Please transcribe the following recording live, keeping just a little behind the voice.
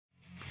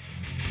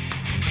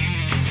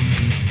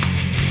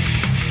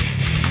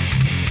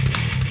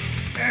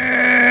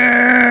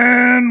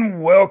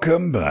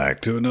Welcome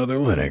back to another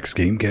Linux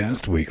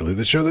Gamecast Weekly,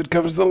 the show that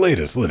covers the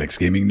latest Linux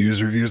gaming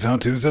news, reviews,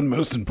 how-tos, and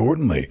most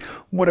importantly,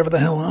 whatever the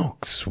hell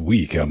else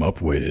we come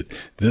up with.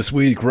 This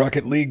week,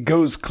 Rocket League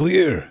goes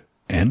clear.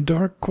 And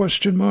dark ?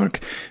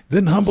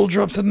 Then Humble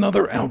drops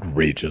another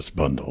outrageous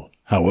bundle.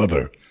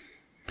 However,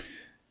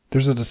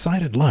 there's a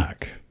decided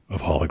lack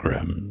of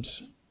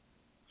holograms.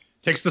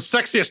 Takes the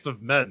sexiest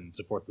of men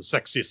to port the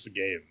sexiest of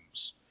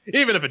games,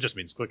 even if it just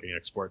means clicking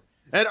export.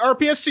 And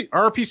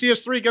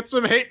RPCS3 gets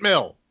some hate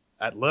mail.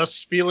 At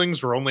less,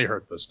 feelings were only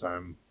hurt this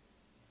time.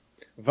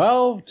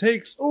 Valve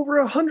takes over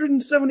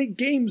 170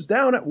 games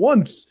down at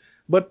once,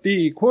 but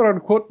the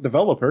quote-unquote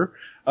developer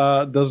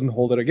doesn't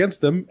hold it against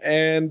them,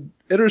 and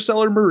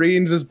Interstellar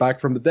Marines is back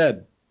from the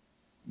dead.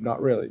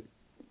 Not really.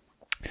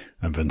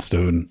 I'm Vin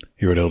Stone,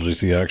 here at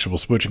LGC Actual,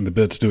 switching the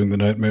bits, doing the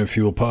nightmare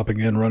fuel, popping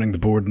in, running the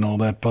board, and all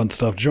that fun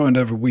stuff. Joined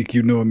every week,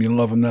 you know him, you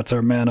love him. That's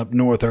our man up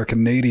north, our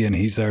Canadian.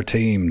 He's our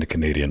tamed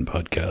Canadian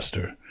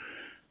podcaster.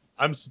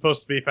 I'm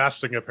supposed to be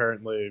fasting,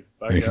 apparently,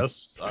 I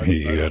guess.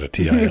 You got a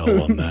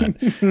TIL on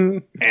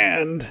that.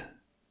 And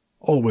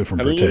all the way from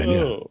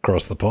Britannia,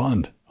 across the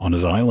pond, on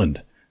his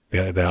island.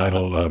 The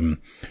idol, what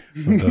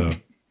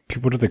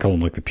do they call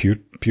them? Like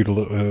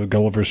the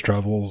Gulliver's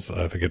Travels?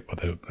 I forget what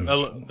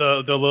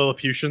the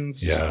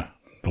Lilliputians? Yeah,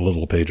 the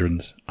little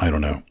patrons. I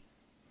don't know.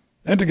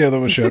 And together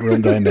with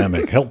Shadowrun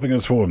Dynamic, helping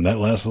us form that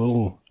last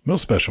little,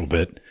 most special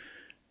bit,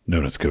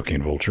 known as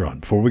Cocaine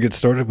Voltron. Before we get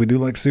started, we do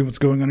like to see what's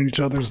going on in each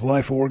other's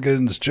life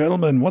organs.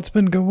 Gentlemen, what's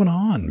been going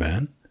on,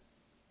 man?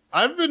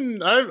 I've been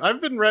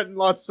writing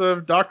lots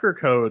of Docker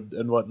code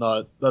and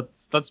whatnot.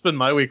 That's been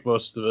my week,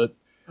 most of it.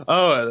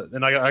 Oh,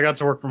 and I got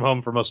to work from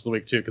home for most of the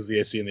week too because the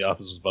AC in the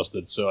office was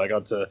busted. So I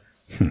got to,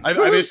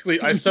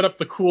 I set up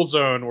the cool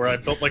zone where I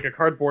built like a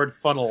cardboard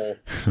funnel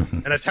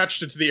and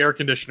attached it to the air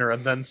conditioner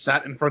and then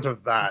sat in front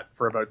of that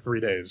for about 3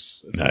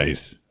 days.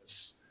 Nice.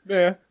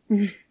 Yeah.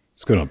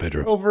 What's going on,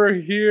 Pedro? Over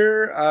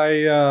here,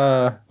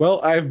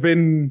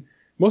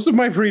 most of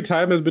my free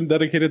time has been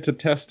dedicated to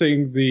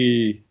testing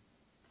the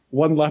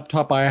one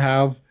laptop I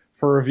have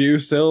for review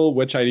still,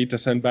 which I need to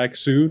send back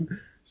soon.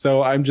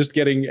 So I'm just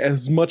getting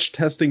as much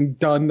testing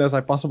done as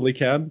I possibly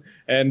can.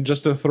 And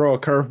just to throw a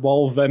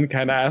curveball, Ven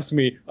kind of asked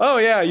me, oh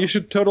yeah, you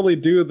should totally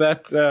do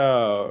that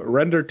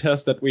render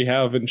test that we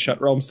have in Shut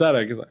Realm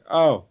Static. He's like,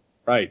 oh,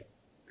 right.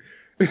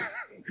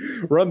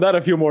 Run that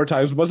a few more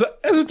times. But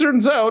as it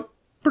turns out,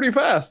 pretty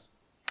fast.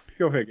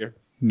 Go figure.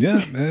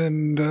 Yeah,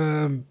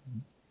 and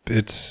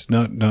it's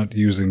not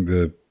using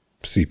the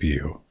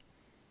CPU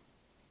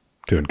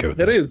to encode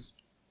that.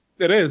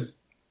 It is.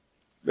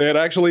 It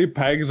actually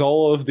pegs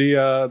all of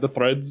the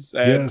threads.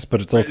 And yes, but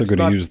it's also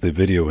going to use the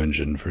video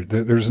engine.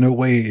 There's no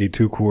way a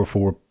 2-core,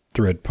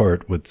 4-thread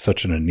part with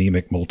such an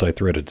anemic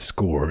multi-threaded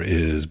score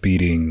is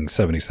beating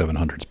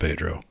 7700's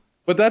Pedro.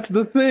 But that's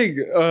the thing.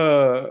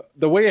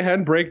 The way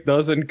Handbrake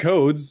does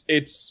encodes,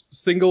 it's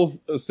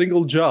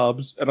single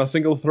jobs and a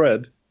single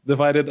thread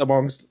divided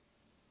amongst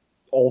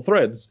all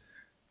threads.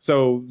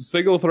 So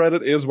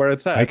single-threaded is where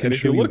it's at. I can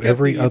show you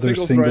every other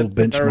single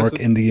benchmark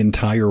in the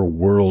entire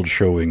world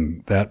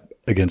showing that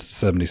against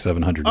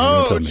 7700.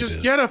 Oh,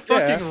 just get a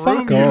fucking room.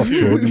 Fuck off,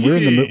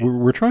 Jordan.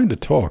 We're trying to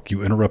talk,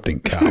 you interrupting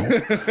cow.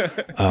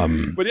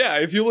 But yeah,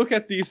 if you look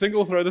at the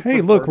single-threaded...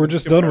 Hey, look, we're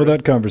just done with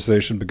that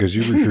conversation because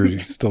you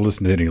still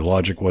listen to any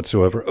logic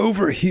whatsoever.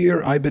 Over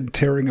here, I've been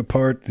tearing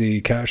apart the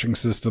caching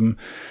system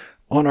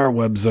on our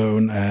web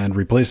zone and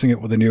replacing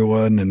it with a new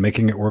one and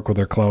making it work with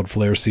our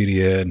Cloudflare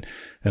CDN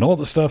and all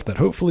the stuff that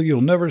hopefully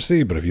you'll never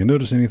see. But if you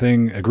notice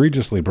anything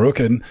egregiously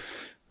broken,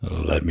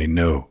 let me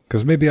know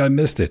because maybe I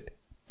missed it.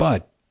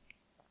 But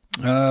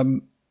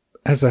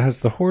has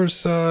the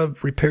horse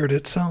repaired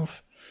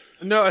itself?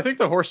 No, I think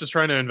the horse is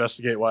trying to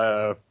investigate why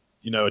a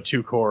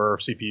 2-core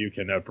CPU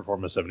can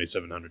outperform a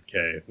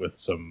 7700K with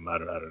some I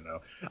don't know.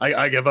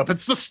 I give up.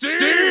 It's the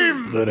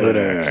Steam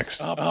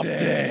Linux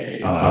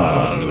update.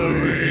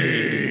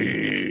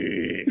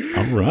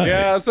 All right.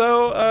 Yeah.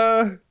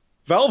 So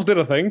Valve did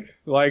a thing,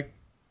 like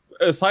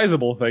a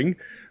sizable thing.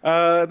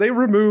 They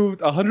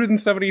removed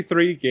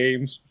 173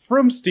 games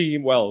from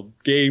Steam. Well,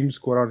 games,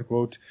 quote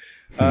unquote,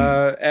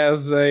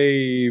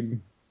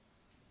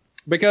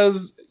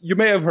 because you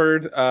may have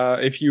heard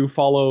if you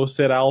follow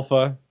Sid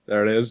Alpha,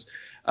 there it is.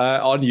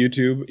 On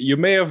YouTube, you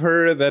may have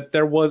heard that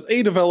there was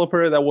a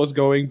developer that was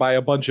going by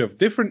a bunch of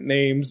different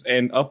names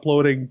and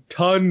uploading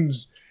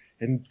tons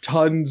and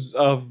tons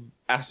of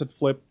asset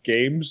flip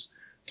games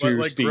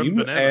to Steam.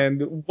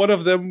 And one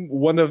of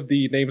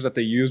the names that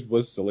they used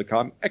was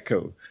Silicon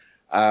Echo.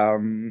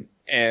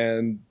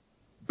 And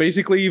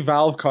basically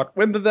Valve caught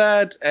wind of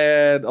that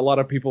and a lot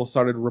of people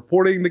started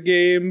reporting the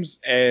games.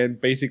 And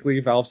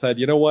basically Valve said,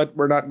 you know what?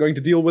 We're not going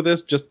to deal with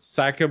this. Just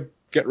sack him,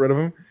 get rid of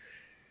him.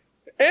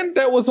 And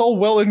that was all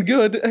well and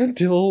good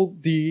until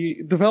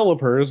the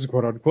developers,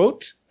 quote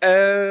unquote,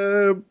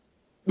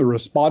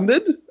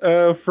 responded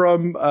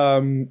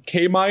from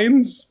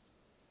K-Mines.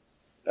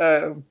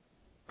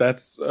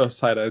 That's a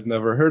site I've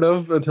never heard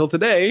of until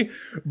today.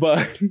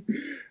 But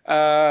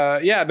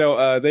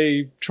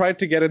They tried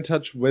to get in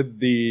touch with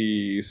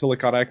the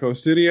Silicon Echo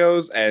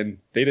Studios, and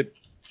they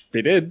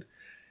did.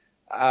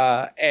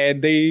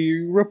 And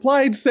they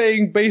replied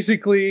saying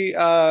basically,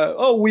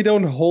 we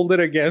don't hold it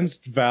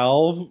against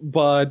Valve,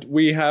 but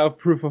we have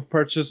proof of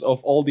purchase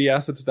of all the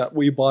assets that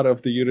we bought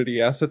of the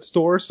Unity Asset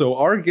Store, so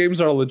our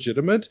games are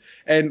legitimate,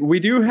 and we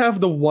do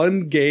have the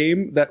one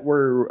game that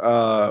we're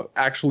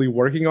actually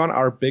working on,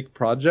 our big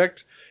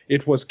project.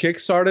 It was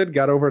kickstarted,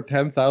 got over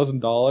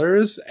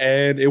 $10,000,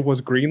 and it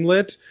was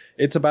greenlit.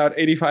 It's about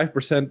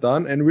 85%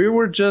 done, and we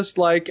were just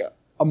like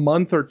a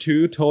month or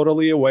two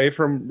totally away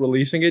from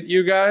releasing it,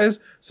 you guys.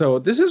 So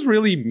this is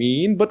really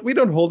mean, but we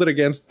don't hold it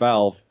against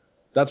Valve.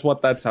 That's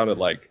what that sounded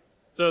like.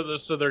 So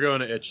they're going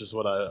to itch is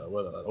what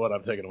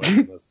I'm taking away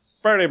from this.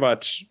 Pretty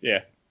much,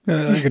 yeah.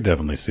 I could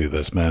definitely see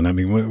this, man. I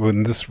mean,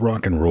 when this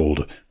rock and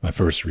rolled, my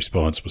first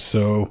response was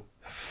so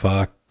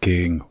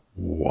fucking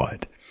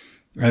what?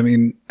 I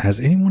mean, has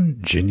anyone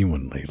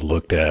genuinely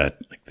looked at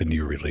like the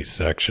new release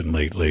section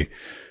lately?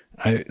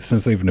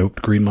 Since they've noped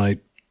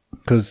Greenlight?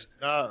 Because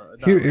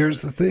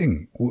here's the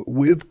thing.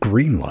 With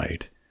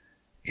Greenlight,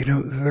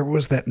 there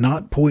was that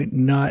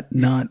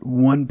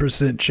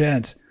 0.1%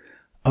 chance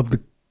of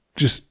the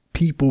just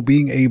people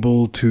being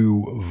able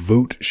to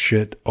vote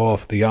shit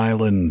off the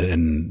island,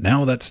 and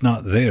now that's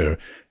not there.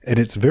 And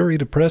it's very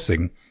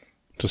depressing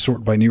to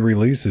sort by new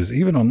releases.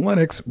 Even on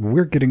Linux,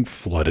 we're getting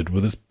flooded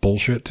with this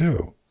bullshit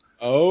too.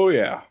 Oh,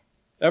 yeah.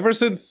 Ever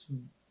since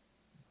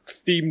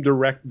Steam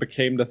Direct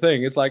became the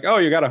thing, it's like, oh,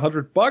 you got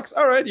 $100?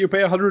 All right, you pay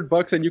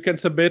 $100 and you can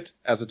submit,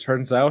 as it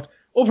turns out,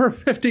 over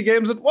 50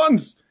 games at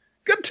once.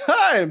 Good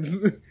times.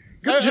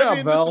 Good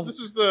job, Valve.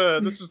 This is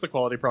the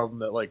quality problem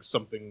that like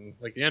something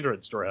like the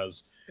Android store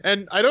has,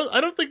 and I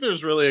don't think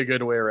there's really a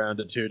good way around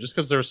it too. Just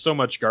because there's so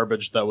much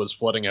garbage that was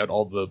flooding out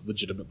all the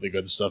legitimately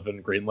good stuff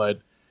in Greenlight.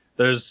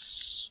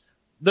 There's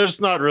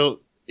not real.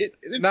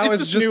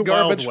 It's just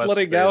garbage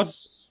flooding out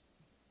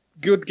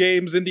good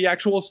games in the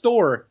actual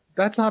store.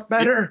 That's not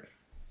better.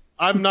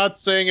 I'm not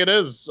saying it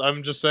is.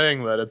 I'm just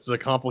saying that it's a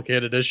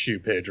complicated issue,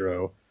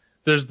 Pedro.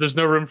 There's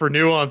no room for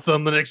nuance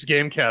on the next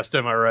GameCast,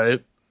 am I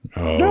right?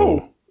 Oh.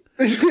 No.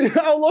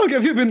 How long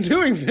have you been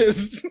doing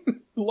this?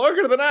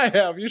 Longer than I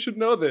have. You should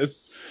know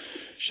this.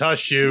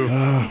 Shush you.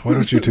 Why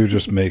don't you two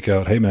just make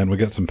out, hey man, we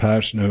got some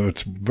patch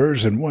notes,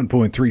 version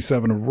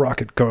 1.37 of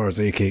Rocket Cars,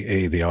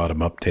 aka the Autumn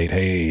Update.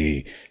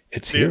 Hey,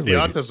 it's here. The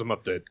Autism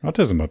Update.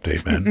 Autism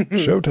Update, man.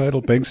 Show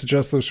title. Bank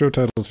suggests those show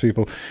titles,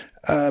 people.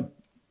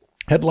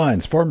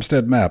 Headlines,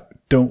 Farmstead map,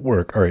 don't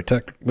work. All right,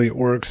 technically it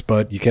works,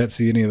 but you can't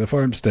see any of the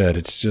farmstead.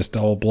 It's just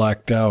all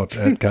blacked out.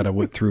 That kind of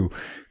went through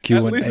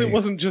Q&A. At least it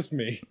wasn't just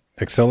me.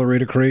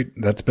 Accelerator crate,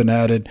 that's been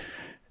added.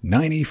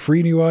 90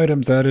 free new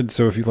items added,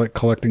 so if you like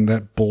collecting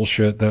that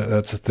bullshit,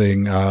 that's a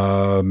thing.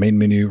 Main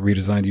menu,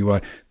 redesigned UI.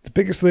 The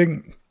biggest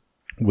thing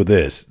with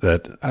this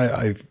that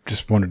I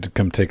just wanted to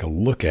come take a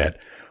look at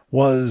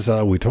was,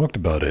 we talked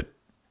about it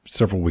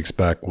several weeks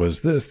back,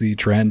 was this, the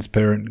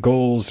transparent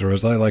goals, or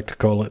as I like to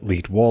call it,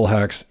 lead wall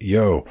hacks,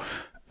 yo.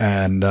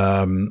 And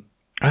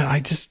I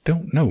just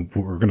don't know.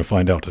 We're going to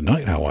find out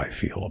tonight how I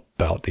feel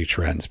about the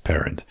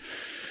transparent.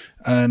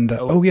 And,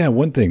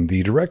 one thing,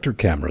 the director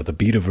camera, the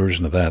beta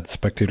version of that,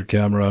 spectator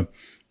camera,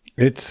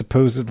 it's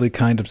supposedly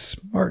kind of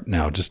smart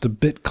now, just a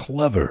bit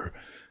clever.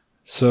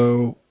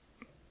 So,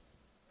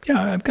 yeah,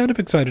 I'm kind of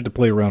excited to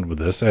play around with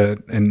this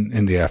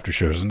in the after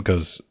shows,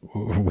 because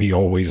we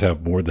always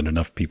have more than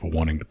enough people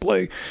wanting to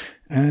play,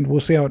 and we'll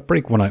see how it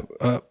breaks. When I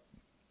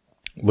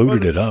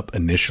loaded it up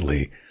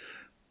initially,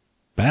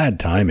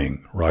 bad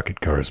timing, Rocket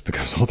Cars,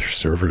 because all their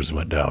servers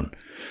went down.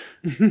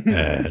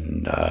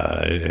 And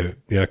I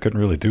couldn't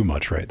really do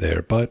much right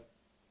there. But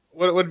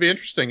what would be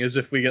interesting is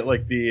if we get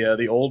like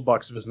the old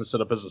box business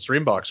set up as a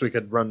stream box, we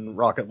could run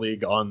Rocket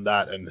League on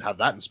that and have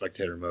that in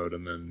spectator mode,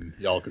 and then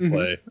y'all could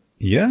play.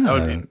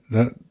 Yeah,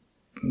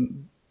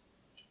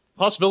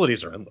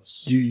 possibilities are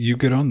endless. You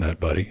get on that,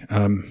 buddy.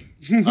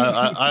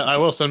 I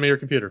will. Send me your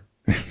computer.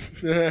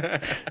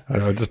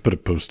 I'll just put a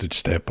postage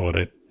stamp on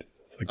it.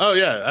 Like, oh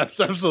yeah,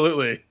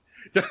 absolutely.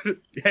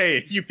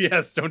 Hey,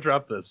 UPS, don't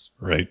drop this.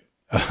 Right.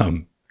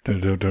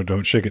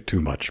 Don't shake it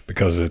too much,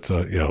 because it's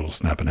it'll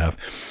snap in half.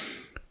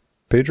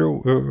 Pedro,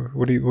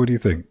 what do you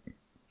think?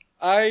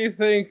 I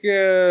think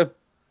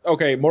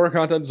more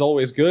content is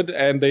always good,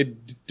 and they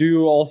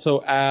do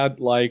also add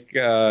like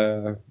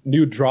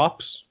new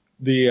drops,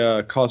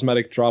 the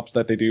cosmetic drops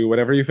that they do.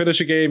 Whenever you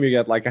finish a game, you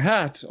get like a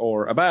hat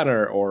or a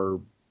banner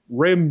or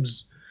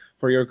rims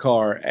for your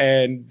car,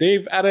 and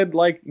they've added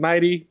like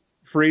 90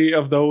 free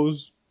of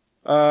those.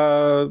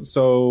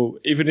 So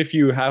even if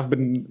you have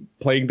been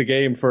playing the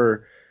game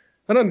for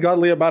an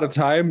ungodly amount of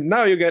time,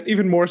 now you get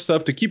even more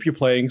stuff to keep you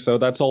playing, so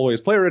that's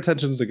always, player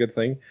retention is a good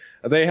thing.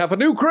 They have a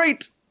new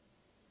crate!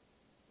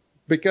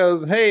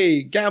 Because,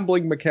 hey,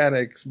 gambling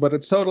mechanics, but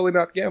it's totally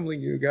not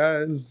gambling, you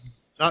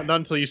guys. Not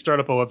until you start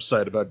up a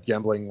website about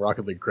gambling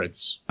Rocket League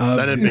crates.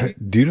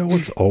 Do you know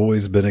what's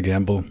always been a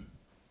gamble?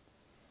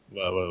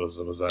 What was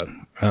that?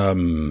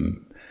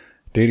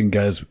 Dating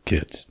guys with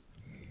kids.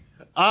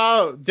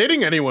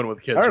 Dating anyone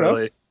with kids,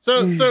 really.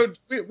 So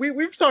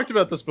we've talked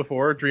about this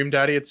before. Dream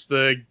Daddy, it's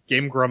the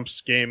Game Grumps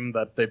game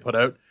that they put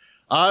out.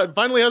 It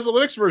finally has a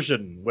Linux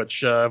version, which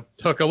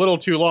took a little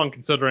too long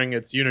considering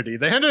it's Unity.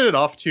 They handed it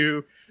off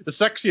to the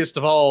sexiest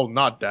of all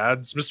not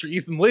dads, Mr.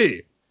 Ethan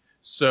Lee.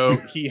 So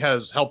he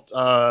has helped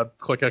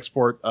Click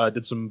Export,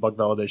 did some bug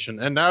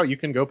validation, and now you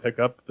can go pick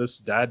up this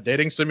dad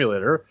dating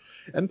simulator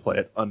and play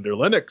it under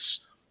Linux.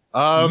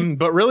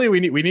 But really, we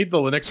need the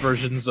Linux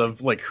versions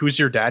of like Who's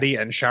Your Daddy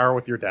and Shower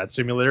with Your Dad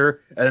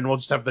Simulator, and then we'll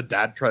just have the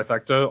dad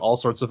trifecta, all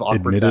sorts of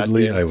awkward.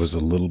 Admittedly, dad I was a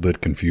little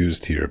bit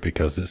confused here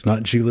because it's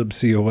not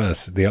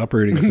glibcos. The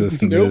operating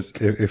system Nope. is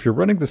if you're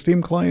running the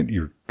Steam client,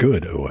 you're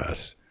good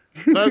OS.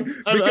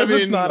 Because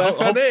it's not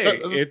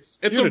FNA.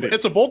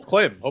 It's a bold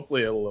claim.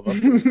 Hopefully, it'll live up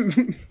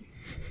to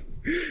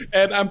it.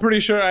 And I'm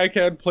pretty sure I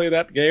can play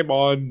that game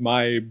on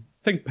my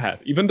ThinkPad,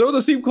 even though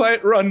the Steam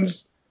client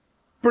runs.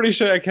 Pretty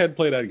sure I can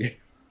play that game.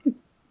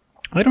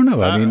 I don't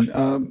know. I mean,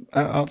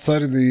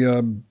 outside of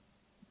the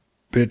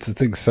it's the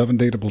thing, 7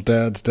 Dateable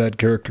Dads, Dad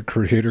Character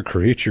Creator,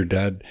 Create Your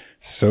Dad,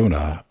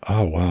 Sona.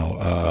 Oh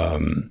wow.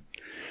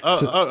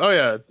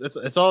 Yeah,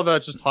 it's all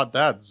about just hot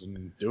dads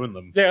and doing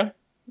them. Yeah.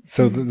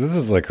 So this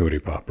is like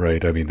Hootie Pop,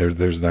 right? I mean,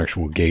 there's an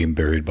actual game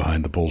buried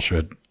behind the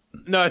bullshit.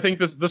 No, I think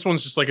this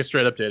one's just like a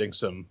straight up dating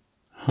sim.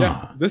 Huh.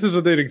 Yeah, this is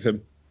a dating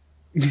sim.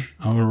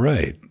 All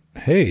right.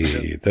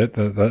 Hey, that's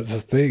a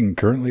thing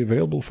currently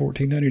available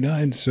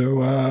 $14.99.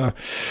 So,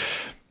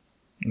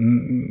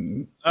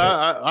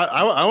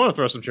 I want to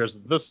throw some chairs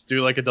at this.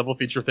 Do like a double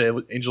feature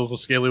with Angels of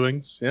Scaly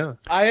Wings. Yeah,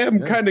 I am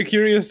kind of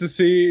curious to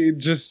see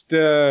just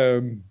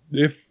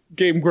if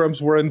Game Grumps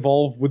were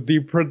involved with the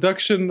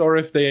production or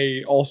if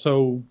they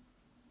also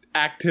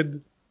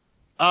acted.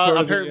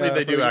 Apparently,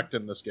 they do act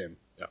in this game.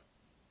 Yeah.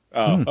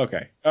 Oh,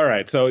 okay. All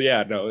right. So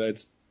yeah, no,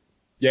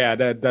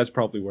 that's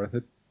probably worth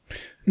it.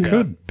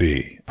 Could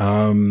be.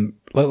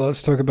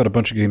 Let's talk about a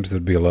bunch of games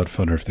that'd be a lot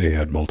funner if they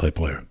had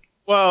multiplayer.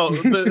 Well,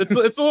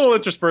 it's a little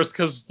interspersed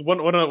because one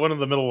of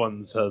the middle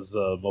ones has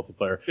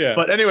multiplayer. Yeah.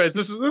 But anyways,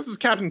 this is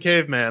Captain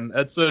Caveman.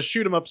 It's a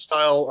shoot 'em up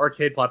style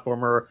arcade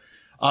platformer.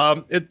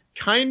 It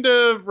kind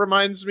of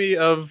reminds me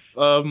of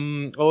a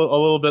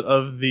little bit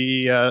of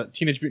the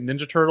Teenage Mutant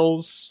Ninja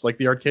Turtles, like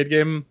the arcade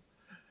game.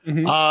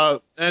 Mm-hmm.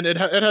 And it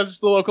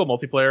has the local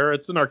multiplayer.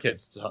 It's an arcade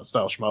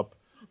style shmup.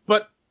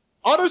 But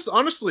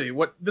honestly,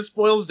 what this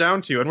boils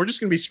down to, and we're just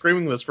going to be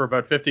screaming this for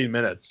about 15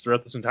 minutes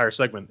throughout this entire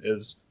segment,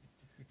 is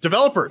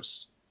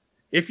developers.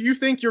 If you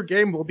think your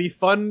game will be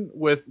fun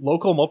with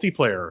local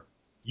multiplayer,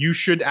 you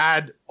should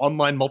add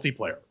online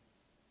multiplayer.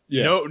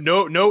 Yes.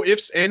 No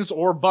ifs, ands,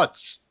 or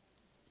buts.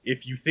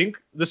 If you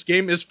think this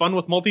game is fun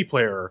with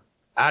multiplayer,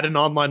 add an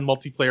online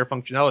multiplayer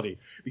functionality.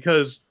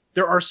 Because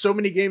there are so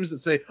many games that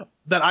say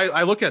that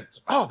I look at,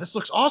 oh, this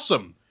looks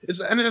awesome.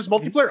 And it has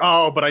multiplayer.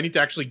 Oh, but I need to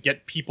actually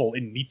get people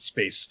in Meat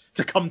Space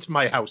to come to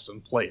my house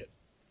and play it.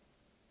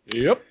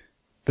 Yep.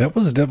 That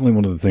was definitely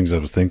one of the things I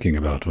was thinking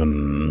about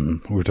when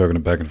we were talking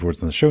back and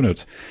forth in the show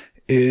notes,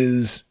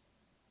 is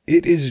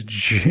it is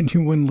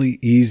genuinely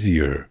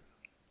easier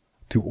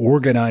to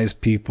organize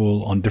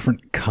people on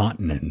different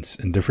continents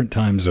and different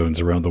time zones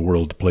around the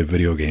world to play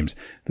video games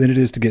than it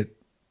is to get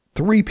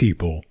 3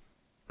 people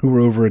who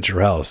are over at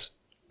your house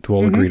to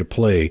all agree to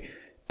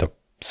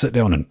sit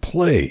down and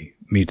play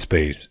Meat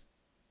Space,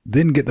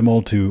 then get them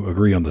all to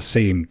agree on the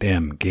same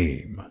damn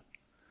game.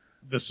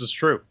 This is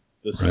true.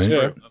 This Right? is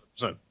true. Yeah.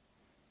 100%.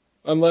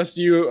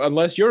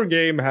 Unless your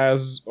game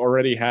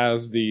already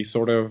has the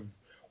sort of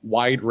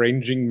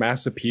wide-ranging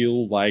mass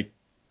appeal like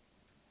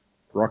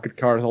Rocket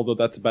Cars, although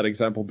that's a bad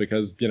example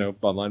because,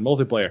 online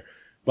multiplayer.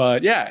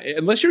 But yeah,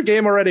 unless your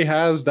game already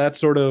has that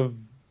sort of...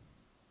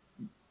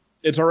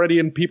 It's already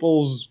in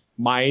people's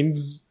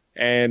minds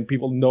and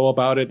people know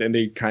about it and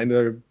they kind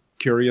of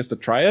curious to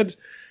try it,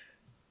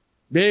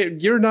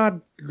 you're not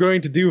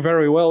going to do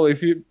very well.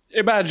 If you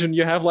imagine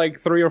you have like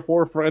 3 or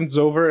 4 friends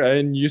over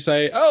and you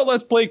say, oh,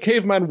 let's play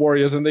Caveman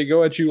Warriors, and they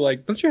go at you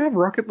like, don't you have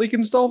Rocket League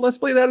installed? Let's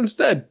play that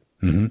instead.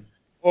 Mm-hmm.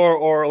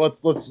 Or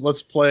let's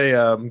play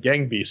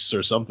Gang Beasts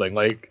or something,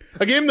 like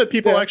a game that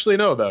people actually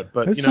know about.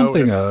 But There's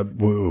something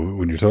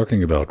when you're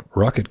talking about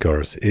Rocket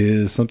Cars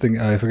is something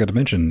I forgot to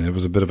mention. It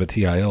was a bit of a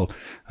TIL,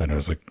 and I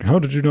was like, "How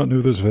did you not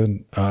know this,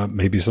 Vin?"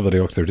 Maybe somebody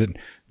else there didn't.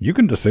 You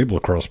can disable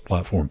a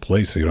cross-platform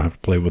play, so you don't have to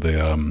play with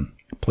a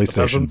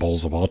PlayStation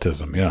balls of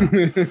autism. Yeah.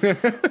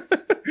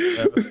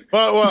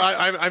 Well,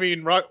 I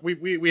mean,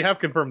 we have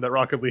confirmed that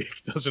Rocket League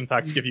does in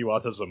fact give you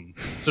autism.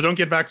 So don't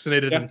get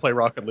vaccinated and play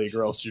Rocket League,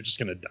 or else you're just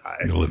gonna die.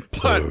 You'll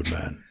implode,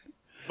 man.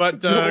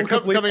 But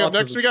coming up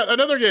next, we got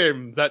another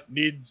game that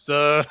needs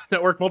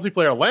network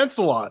multiplayer: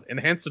 Lancelot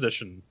Enhanced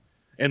Edition.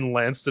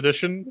 Enhanced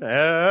Edition?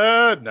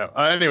 No.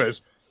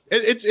 Anyways,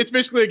 it's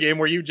basically a game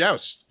where you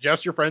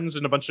joust your friends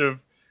in a bunch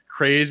of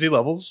crazy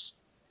levels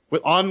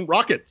on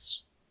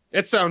rockets.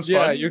 It sounds fun.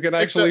 Yeah, you can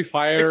actually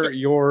fire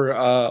your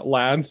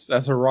lance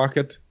as a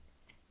rocket.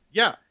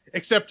 Yeah,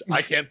 except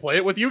I can't play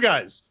it with you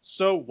guys.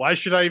 So why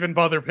should I even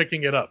bother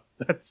picking it up?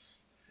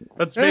 That's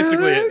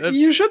basically it.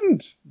 You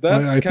shouldn't.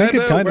 That's I think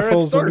it kind of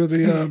falls under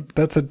starts. the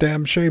that's a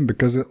damn shame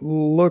because it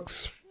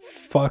looks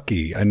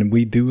fucky, and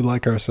we do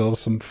like ourselves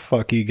some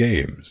fucky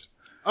games.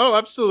 Oh,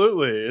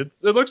 absolutely. It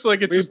looks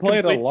like it's We just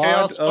played a complete lot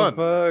chaos fun.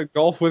 of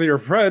golf with your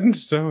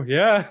friends, so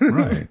yeah.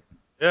 Right.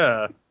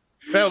 Yeah.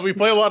 Well, we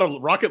play a lot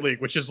of Rocket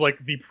League, which is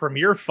like the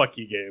premier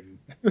fucky game.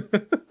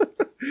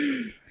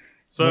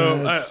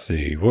 So let's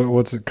see.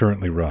 What's it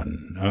currently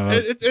run?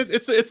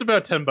 it's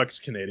about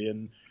 $10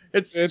 Canadian.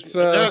 It's It's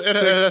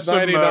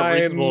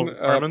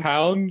 $6.99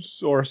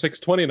 pounds or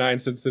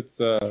 $6.29 since it's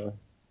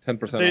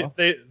 10% off.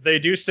 They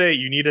do say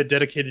you need a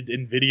dedicated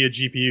NVIDIA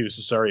GPU,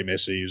 so sorry,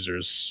 Mesa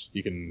users.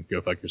 You can go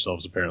fuck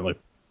yourselves, apparently.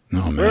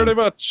 Oh, man. Pretty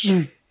much.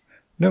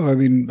 No, I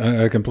mean,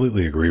 I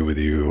completely agree with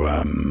you.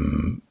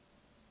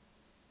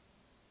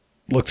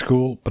 Looks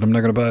cool, but I'm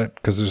not going to buy it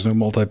because there's no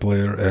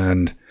multiplayer,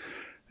 and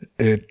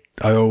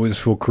I always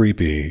feel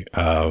creepy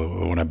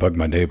when I bug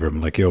my neighbor.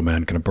 I'm like, yo,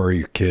 man, can I borrow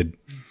your kid?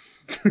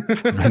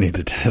 I need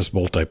to test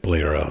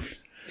multiplayer out.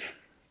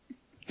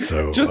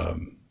 So Just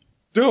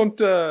don't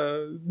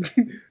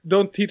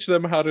teach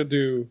them how to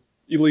do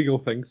illegal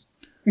things.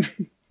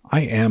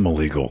 I am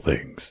illegal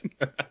things.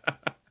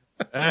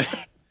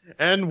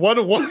 And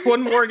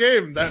one more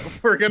game that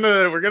we're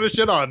gonna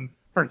shit on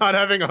for not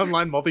having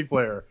online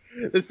multiplayer.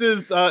 This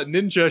is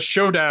Ninja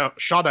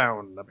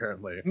Showdown,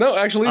 apparently. No,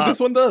 actually, this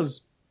one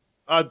does.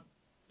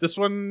 This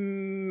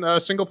one,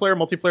 single player,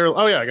 multiplayer.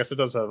 Oh yeah, I guess it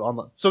does have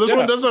online. So this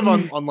one does have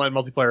online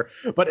multiplayer,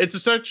 but it's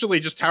essentially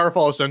just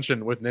Towerfall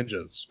Ascension with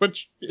ninjas,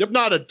 which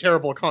not a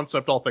terrible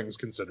concept, all things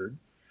considered.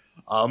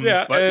 But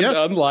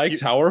yes, unlike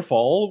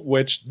Towerfall,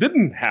 which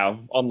didn't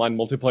have online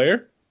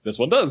multiplayer, this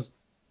one does.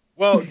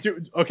 Well,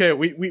 okay,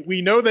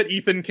 we know that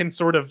Ethan can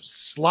sort of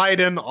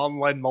slide in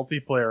online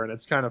multiplayer, and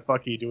it's kind of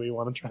fucky. Do we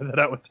want to try that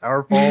out with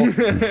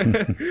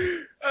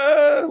Towerfall?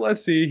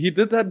 Let's see. He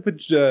did that with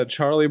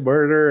Charlie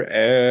Murder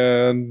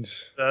and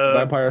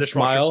Vampire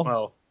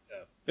Smile.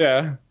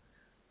 Yeah.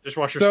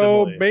 Dishwasher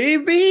so Simile.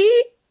 maybe.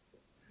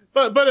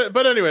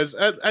 But anyways,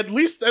 at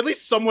least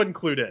someone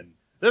clued in.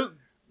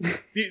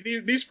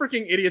 These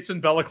freaking idiots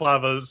in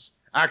balaclavas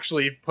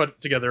actually put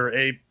together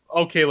a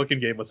okay looking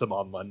game with some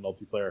online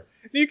multiplayer.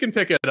 You can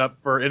pick it up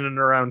for in and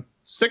around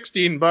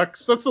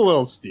 $16. That's a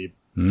little steep.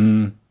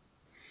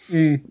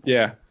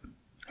 Yeah.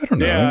 I don't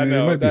know. Yeah, it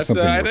no, might be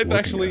something I worth didn't looking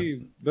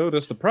actually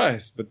notice the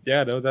price, but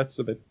yeah, no, that's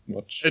a bit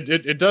much.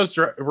 It does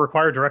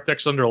require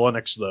DirectX under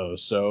Linux though,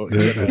 so at.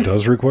 It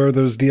does require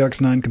those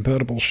DX9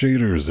 compatible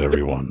shaders,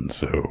 everyone.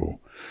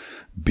 So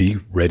be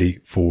ready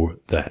for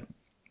that.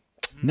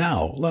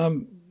 Now,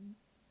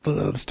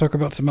 let's talk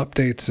about some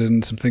updates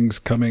and some things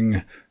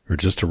coming or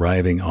just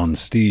arriving on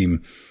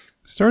Steam.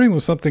 Starting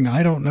with something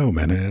I don't know,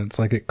 man. It's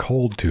like it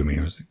called to me.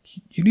 It was like,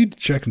 you need to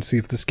check and see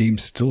if this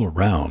game's still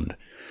around.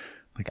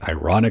 Like,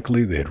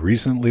 ironically, they had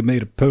recently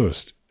made a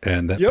post,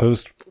 and that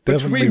post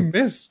definitely which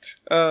we missed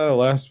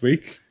last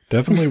week.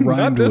 Definitely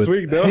rhymed Not this with,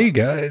 week, though. "Hey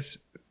guys,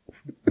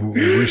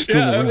 we're still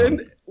around."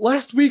 And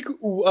last week,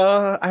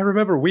 I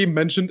remember we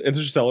mentioned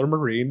Interstellar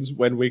Marines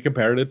when we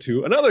compared it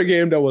to another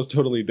game that was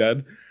totally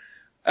dead,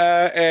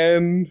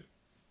 and.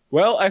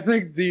 Well, I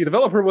think the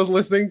developer was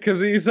listening because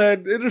he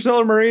said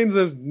Interstellar Marines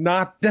is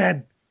not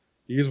dead.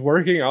 He's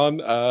working on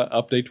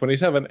update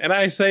 27. And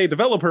I say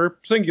developer,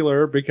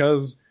 singular,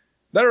 because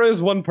there is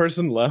one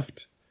person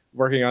left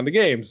working on the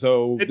game.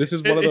 So this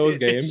is one of those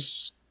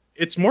games.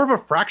 It's more of a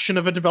fraction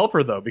of a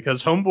developer, though,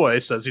 because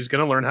Homeboy says he's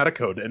going to learn how to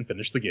code and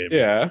finish the game.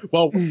 Yeah.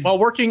 While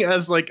working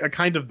as like a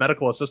kind of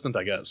medical assistant,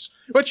 I guess.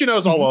 Which,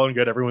 is all well and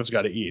good. Everyone's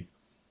got to eat.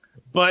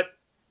 But...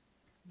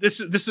 This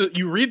is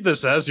you read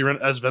this as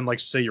Ben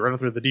likes to say, you run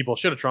through the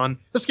debullshittatron.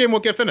 This game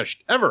won't get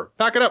finished ever.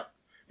 Pack it up,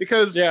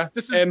 because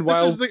this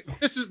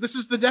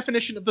is the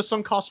definition of the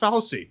sunk cost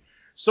fallacy.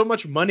 So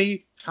much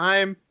money,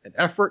 time, and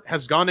effort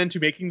has gone into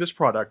making this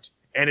product,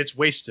 and it's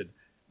wasted.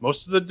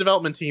 Most of the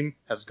development team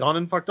has gone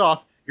and fucked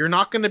off. You're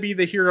not going to be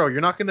the hero.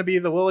 You're not going to be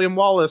the William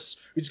Wallace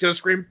who's going to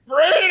scream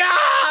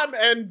freedom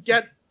and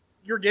get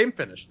your game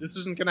finished. This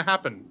isn't going to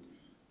happen.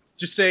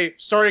 Just say,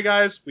 sorry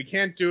guys, we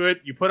can't do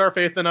it. You put our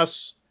faith in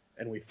us.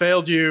 And we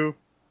failed you.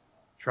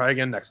 Try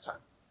again next time.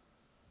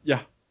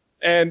 Yeah.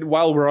 And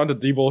while we're on the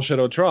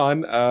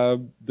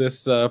debullshittatron,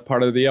 this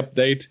part of the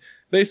update,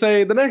 they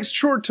say the next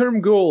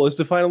short-term goal is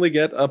to finally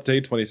get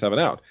Update 27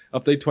 out.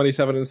 Update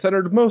 27 is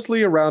centered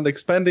mostly around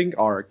expanding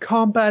our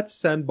combat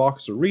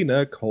sandbox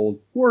arena called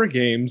War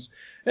Games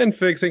and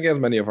fixing as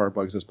many of our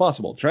bugs as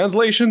possible.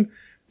 Translation,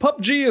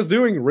 PUBG is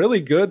doing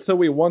really good, so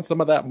we want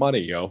some of that money,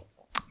 yo.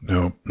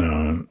 No.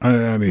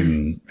 I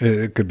mean,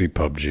 it could be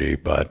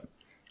PUBG, but...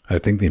 I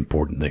think the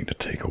important thing to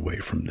take away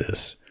from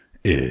this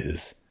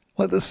is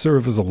let this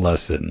serve as a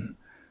lesson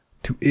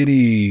to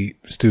any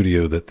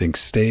studio that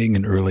thinks staying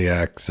in early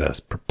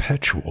access,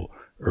 perpetual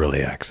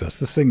early access.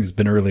 This thing has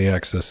been early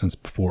access since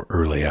before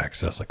early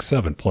access, like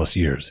 7+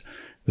 years.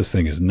 This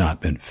thing has not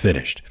been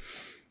finished.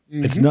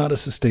 Mm-hmm. It's not a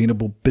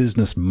sustainable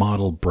business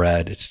model,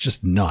 Brad. It's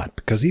just not,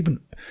 because even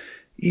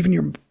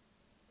your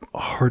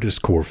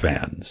hardest core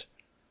fans,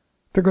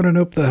 they're going to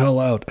nope the hell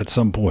out at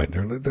some point.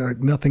 They're like,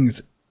 nothing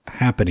is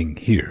happening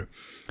here.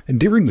 And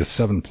during the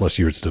 7+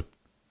 years of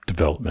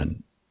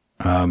development,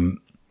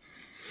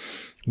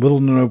 Little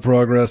to no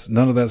progress.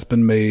 None of that's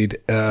been made,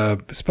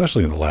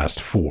 especially in the last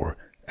 4.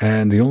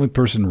 And the only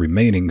person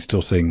remaining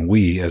still saying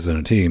we as in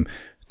a team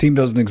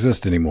doesn't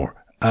exist anymore.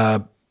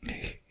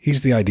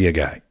 He's the idea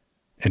guy.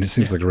 And it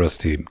seems like the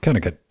rest of the team kind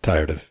of got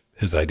tired of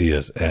his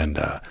ideas and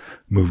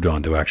moved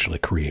on to actually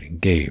creating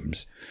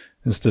games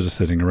instead of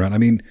sitting around. I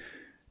mean,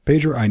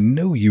 Pedro, I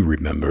know you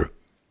remember.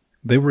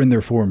 They were in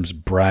their forums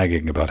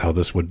bragging about how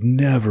this would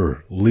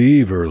never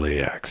leave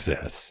early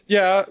access.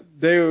 Yeah,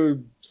 they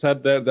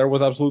said that there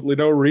was absolutely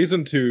no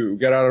reason to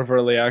get out of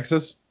early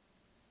access.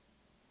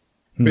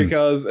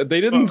 Because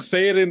they didn't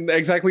say it in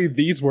exactly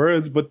these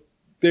words, but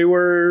they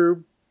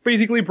were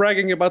basically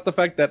bragging about the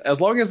fact that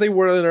as long as they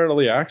were in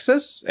early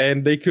access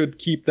and they could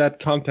keep that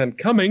content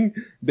coming,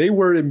 they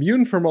were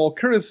immune from all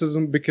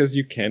criticism because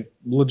you can't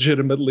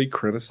legitimately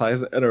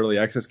criticize an early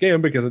access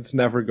game because it's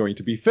never going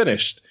to be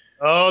finished.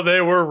 Oh, they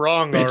were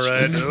wrong, all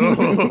right.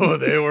 Oh,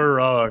 they were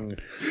wrong.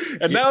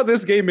 And now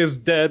this game is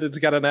dead. It's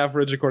got an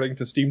average, according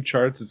to Steam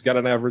charts, it's got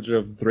an average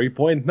of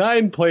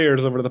 3.9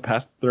 players over the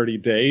past 30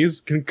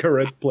 days,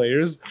 concurrent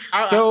players.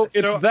 So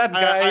it's that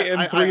guy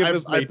and 3 of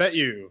his mates.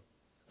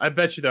 I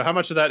bet you, though, how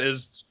much of that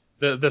is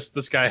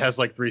this guy has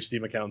like 3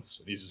 Steam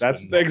accounts?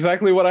 That's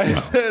exactly what I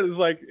said. It's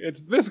like,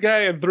 it's this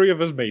guy and 3 of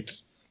his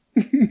mates.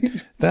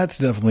 That's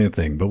definitely a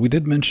thing, but we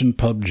did mention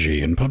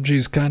PUBG, and PUBG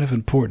is kind of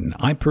important.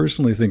 I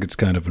personally think it's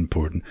kind of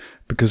important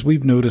because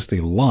we've noticed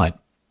a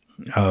lot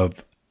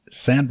of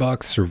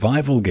sandbox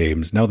survival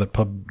games now that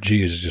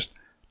PUBG is just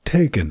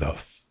taken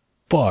the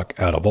fuck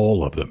out of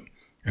all of them.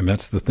 And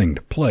that's the thing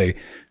to play,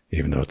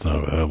 even though it's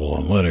not available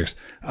on Linux.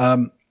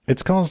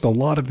 It's caused a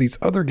lot of these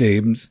other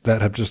games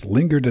that have just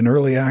lingered in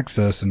early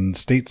access and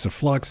states of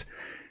flux,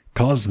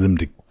 caused them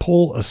to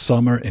pull a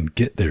summer and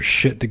get their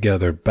shit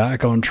together,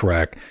 back on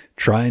track,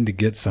 trying to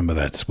get some of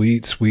that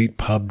sweet, sweet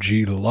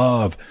PUBG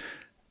love.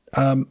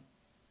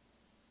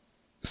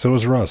 So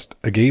is Rust,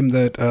 a game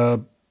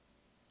that,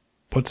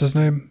 what's his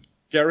name?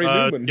 Gary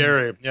Newman.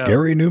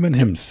 Gary Newman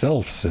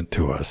himself sent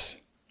to us.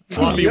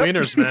 Floppy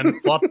wieners, man.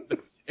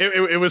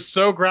 It was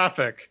so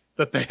graphic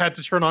that they had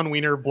to turn on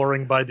wiener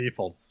blurring by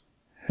default.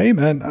 Hey,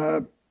 man,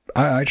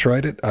 I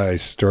tried it. I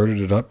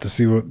started it up to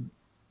see what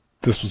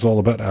this was all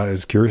about. I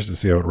was curious to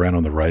see how it ran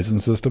on the Ryzen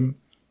system.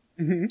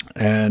 Mm-hmm.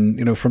 And,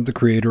 you know, from the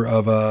creator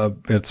of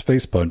it's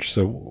Face Punch,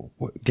 so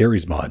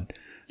Gary's mod.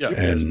 Yeah.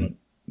 And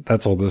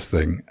that's all this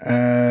thing.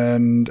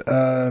 And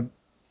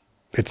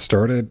it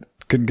started,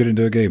 couldn't get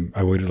into a game.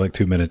 I waited like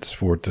 2 minutes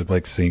for it to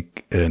like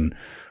sync and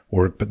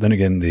work. But then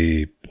again,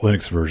 the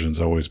Linux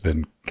version's always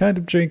been kind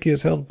of janky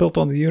as hell, built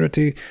on the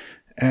Unity.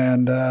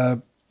 And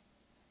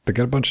they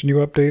got a bunch of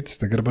new updates.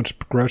 They got a bunch of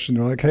progression.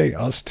 They're like, hey,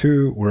 us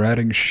too, we're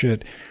adding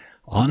shit.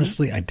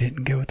 Honestly, I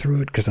didn't go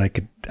through it because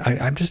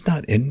I'm just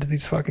not into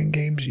these fucking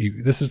games.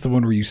 This is the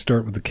one where you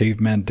start with a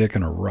caveman dick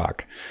and a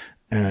rock.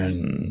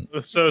 And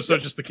so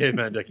just the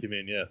caveman dick, you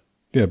mean, yeah.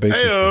 Yeah,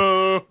 basically.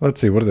 Hey-o! Let's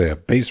see, what do they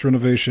have? Base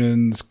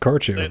renovations, car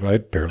change,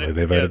 right? Apparently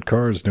they've added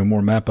cars, no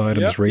more map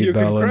items, raid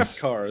balance.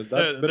 Cars.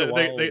 That's been a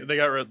while. They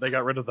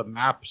got rid of the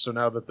map, so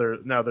now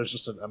there's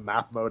just a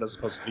map mode as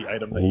opposed to the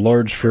item.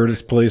 Large fair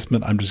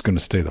displacement. I'm just going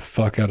to stay the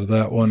fuck out of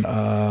that one.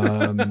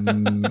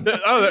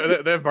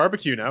 They have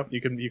barbecue now. You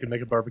can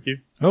make a barbecue.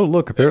 Oh,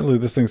 look, apparently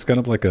this thing's kind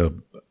of like a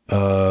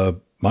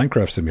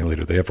Minecraft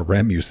simulator. They have a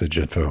RAM usage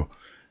info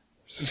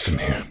system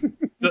here.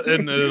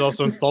 And it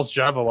also installs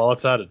Java while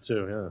it's at it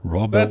too.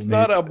 Yeah, that's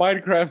not a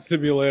Minecraft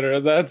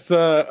simulator. That's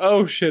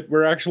oh shit,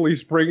 we're actually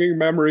springing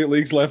memory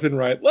leaks left and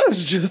right.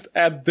 Let's just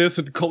add this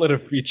and call it a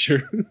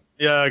feature.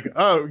 Yeah.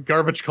 Oh,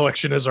 garbage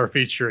collection is our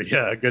feature.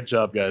 Yeah, good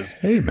job, guys.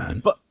 Hey,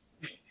 man.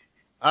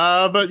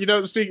 But you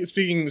know,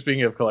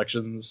 speaking of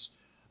collections,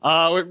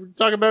 we're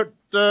talking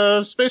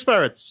about Space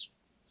Pirates,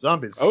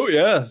 zombies. Oh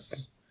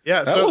yes,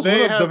 yeah. That was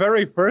one of the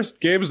very first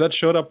games that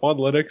showed up on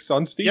Linux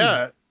on Steam.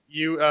 Yeah.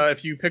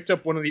 If you picked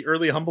up one of the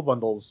early Humble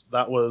Bundles,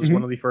 that was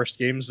one of the first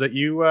games that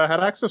you had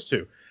access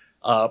to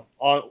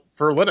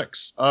for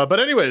Linux. But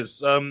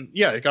anyways,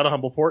 it got a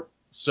Humble port,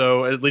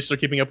 so at least they're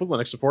keeping up with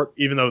Linux support,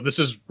 even though this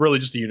is really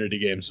just a Unity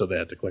game, so they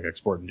had to click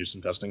export and do some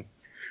testing.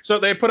 So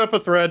they put up a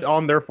thread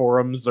on their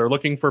forums. They're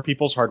looking for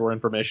people's hardware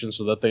information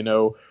so that they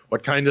know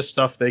what kind of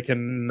stuff they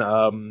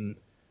can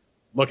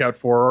look out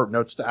for,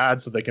 notes to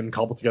add, so they can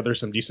cobble together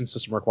some decent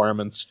system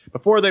requirements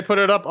before they put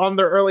it up on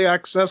their early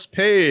access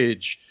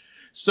page.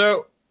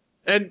 So,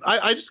 and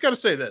I just got to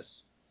say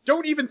this.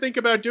 Don't even think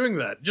about doing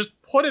that. Just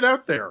put it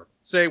out there.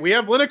 Say, we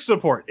have Linux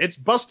support. It's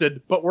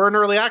busted, but we're in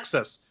early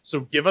access. So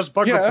give us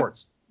bug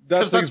reports.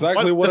 That's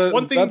exactly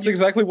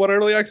what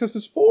early access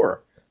is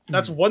for.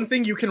 That's one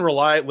thing you can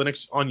rely on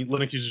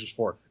Linux users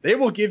for. They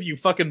will give you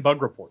fucking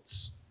bug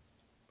reports.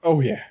 Oh,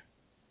 yeah.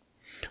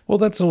 Well,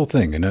 that's the whole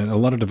thing. And a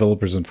lot of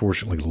developers,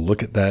 unfortunately,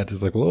 look at that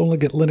as like, well, only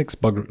get Linux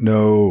bug.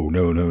 No.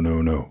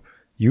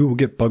 You will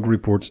get bug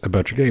reports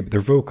about your game. They're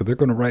vocal. They're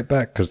going to write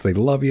back because they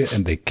love you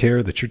and they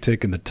care that you're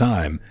taking the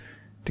time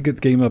to get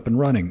the game up and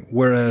running.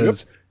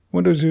 Whereas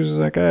Windows users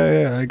are like,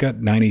 I got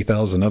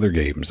 90,000 other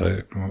games.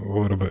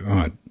 What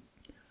about?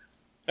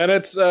 And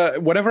it's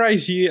whenever I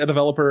see a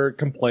developer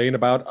complain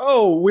about,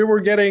 oh, we were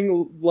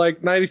getting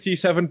like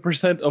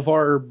 97% of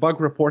our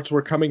bug reports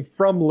were coming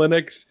from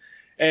Linux,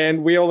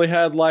 and we only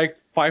had like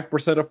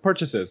 5% of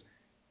purchases.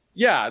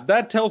 Yeah,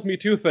 that tells me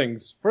two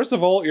things. First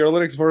of all, your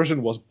Linux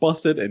version was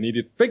busted and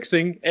needed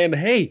fixing, and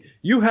hey,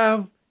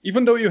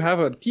 even though you have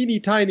a teeny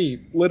tiny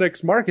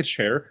Linux market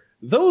share,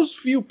 those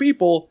few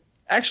people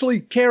actually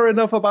care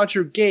enough about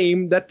your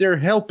game that they're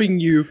helping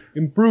you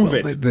improve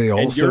it. They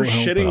also and you're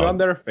shitting on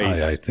their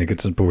face. I think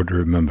it's important to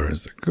remember.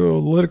 It's like,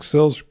 oh, Linux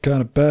sales are kind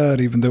of bad,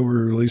 even though we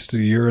released a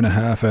year and a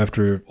half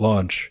after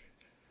launch.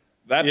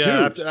 That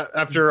too.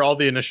 After all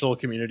the initial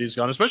community's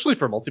gone, especially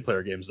for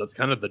multiplayer games, that's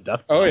kind of the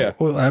death. Oh, yeah.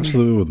 Well,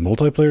 absolutely, with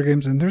multiplayer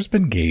games, and there's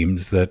been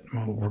games that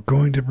we're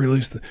going to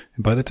release, and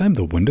by the time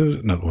the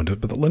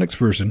Linux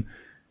version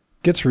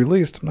gets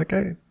released, I'm like,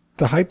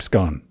 the hype's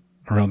gone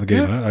around the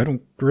game. Yeah. I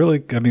don't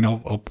really,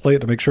 I'll play it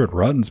to make sure it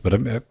runs, but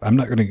I'm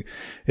not going to,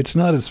 it's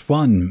not as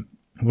fun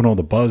when all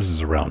the buzz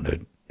is around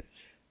it.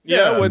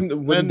 Yeah,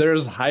 when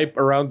there's hype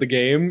around the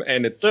game,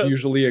 and it's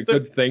usually a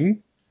good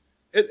thing.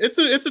 It's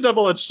a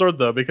double-edged sword,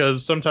 though,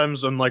 because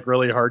sometimes on like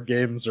really hard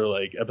games or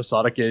like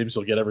episodic games,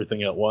 you'll get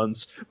everything at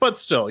once. But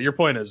still, your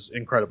point is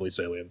incredibly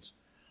salient.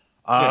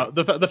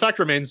 The fact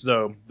remains,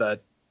 though,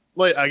 that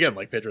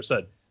like Pedro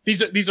said,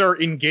 these are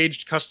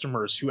engaged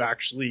customers who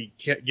actually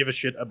can't give a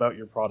shit about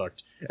your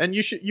product, and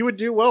you would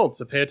do well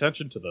to pay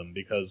attention to them,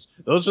 because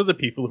those are the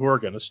people who are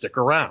going to stick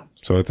around.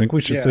 So I think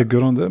we should say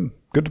good on them.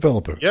 Good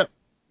developer. Yep.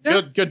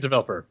 Good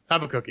developer.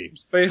 Have a cookie.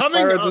 Space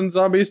Pirates and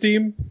Zombies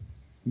team.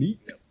 Neat.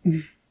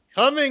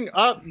 Coming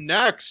up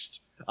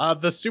next,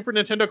 the Super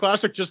Nintendo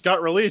Classic just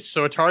got released,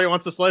 so Atari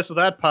wants a slice of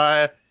that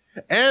pie.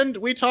 And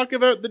we talk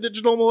about the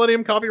Digital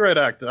Millennium Copyright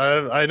Act.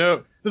 I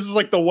know this is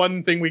like the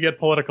one thing we get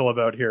political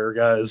about here,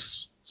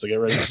 guys. So get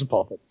ready for some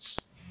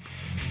politics.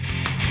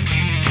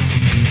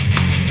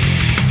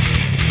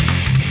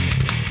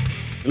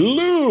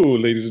 Hello,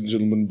 ladies and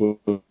gentlemen,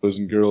 boys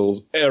and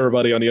girls,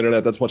 everybody on the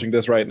internet that's watching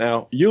this right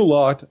now. You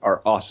lot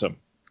are awesome.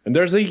 And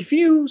there's a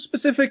few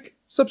specific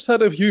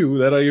subset of you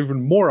that are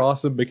even more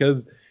awesome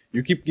because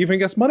you keep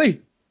giving us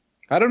money.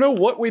 I don't know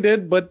what we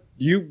did, but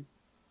you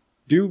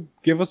do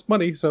give us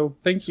money, so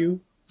thank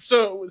you.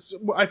 So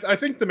I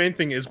think the main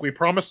thing is we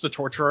promised to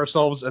torture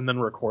ourselves and then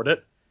record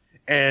it.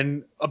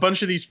 And a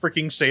bunch of these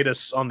freaking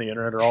sadists on the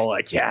internet are all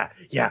like, yeah,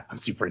 I'm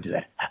super into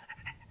that.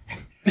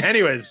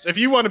 Anyways, if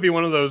you want to be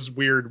one of those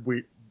weird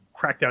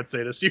cracked out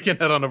sadists, you can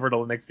head on over to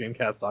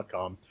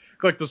LinuxGameCast.com.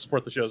 Click the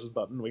support the shows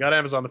button. We got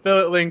Amazon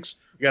affiliate links.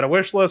 We got a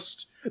wish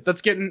list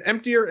that's getting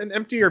emptier and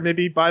emptier.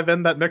 Maybe buy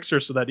Ven that mixer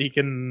so that he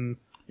can,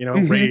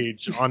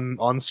 rage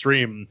on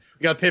stream.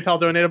 We got PayPal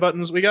donate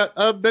buttons. We got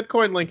a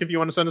Bitcoin link if you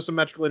want to send us some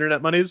magical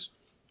internet monies.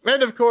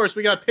 And of course,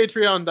 we got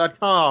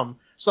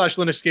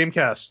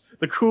patreon.com/LinuxGameCast,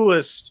 the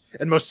coolest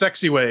and most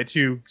sexy way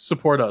to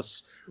support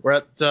us. We're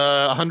at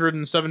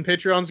 107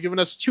 Patreons, giving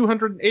us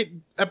 208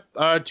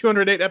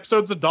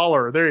 episodes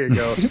 $1. There you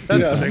go.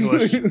 That's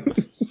English.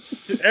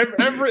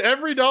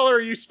 Every dollar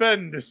you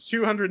spend is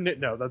 200.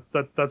 No,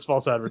 that's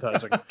false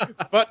advertising.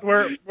 But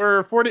we're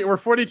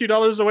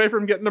 $42 away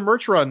from getting a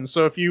merch run.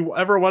 So if you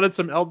ever wanted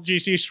some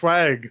LGC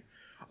swag,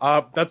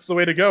 that's the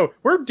way to go.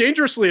 We're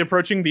dangerously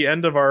approaching the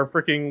end of our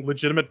freaking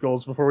legitimate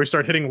goals before we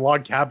start hitting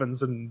log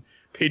cabins and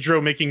Pedro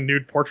making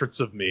nude portraits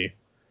of me,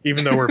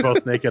 even though we're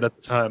both naked at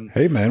the time.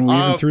 Hey, man, we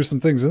even threw some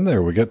things in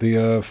there. We got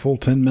the full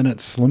 10-minute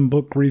Slim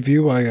Book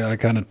review. I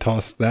kind of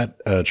tossed that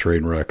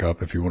train wreck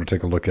up if you want to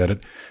take a look at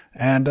it.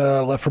 And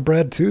Left 4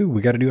 Brad, too.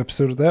 We got a new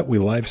episode of that. We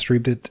live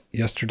streamed it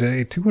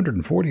yesterday.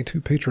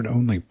 242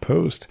 patron-only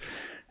post.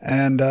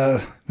 And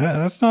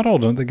that's not all.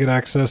 Don't they get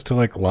access to,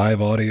 like, live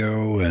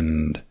audio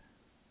and...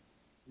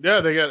 Yeah,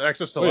 they get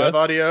access to live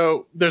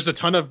audio. There's a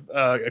ton of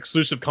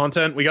exclusive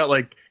content. We got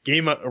we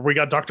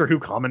got Doctor Who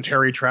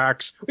commentary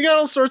tracks. We got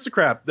all sorts of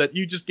crap that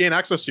you just gain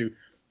access to.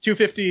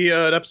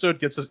 $2.50 an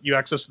episode gets you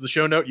access to the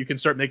show note. You can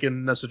start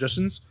making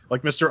suggestions,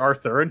 like Mr.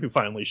 Arthur, who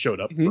finally showed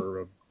up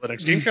for the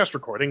next GameCast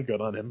recording.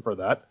 Good on him for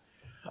that.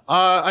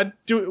 I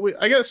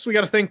guess we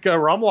got to thank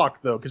Romlock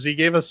though, because he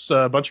gave us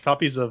a bunch of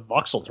copies of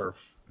Voxel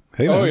Turf.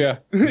 Hey, man. Oh yeah,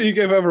 he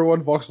gave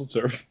everyone Voxel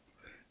Turf.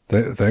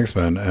 Thanks,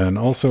 man. And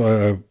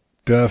also,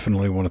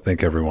 definitely want to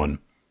thank everyone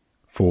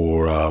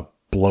for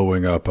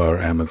blowing up our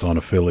Amazon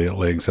affiliate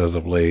links as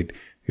of late.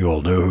 You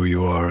all know who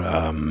you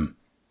are.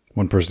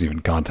 One person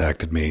even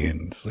contacted me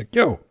and it's like,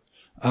 yo,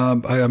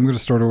 I'm going to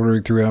start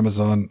ordering through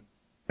Amazon.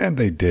 And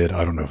they did.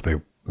 I don't know if they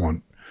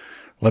want.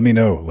 Let me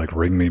know. Like,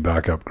 ring me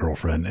back up,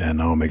 girlfriend,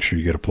 and I'll make sure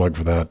you get a plug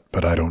for that.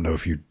 But I don't know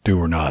if you do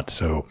or not.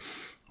 So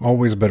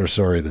always better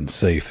sorry than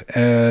safe.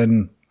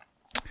 And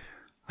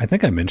I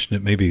think I mentioned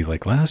it maybe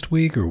like last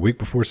week or a week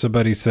before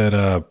somebody said,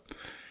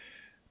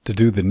 to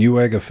do the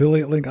Newegg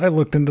affiliate link. I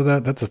looked into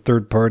that. That's a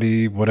third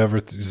party, whatever.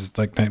 It's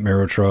like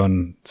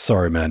Nightmareotron.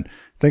 Sorry, man.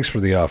 Thanks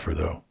for the offer,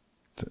 though.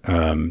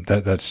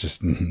 That's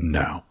just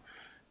not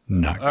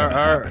going to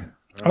happen.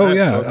 Right,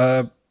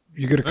 yeah.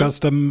 You get a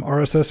custom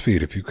RSS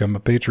feed if you become a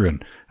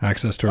patron.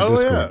 Access to our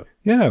Discord.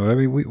 Yeah, I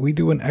mean, we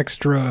do an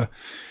extra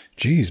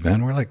Geez,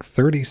 man, we're like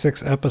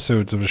 36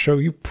 episodes of a show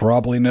you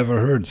probably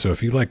never heard. So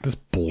if you like this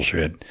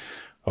bullshit,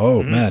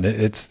 man,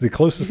 it's the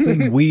closest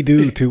thing we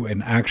do to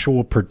an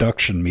actual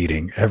production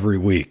meeting every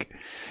week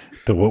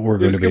to what we're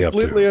going to be up to.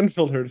 Completely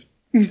unfiltered.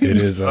 It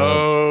is.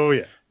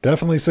 Yeah.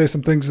 Definitely say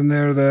some things in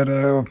there that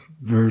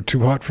are too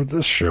hot for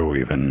this show,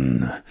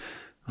 even.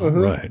 All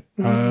right.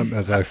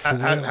 As I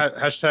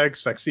hashtag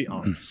sexy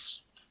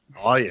aunts.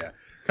 Oh yeah.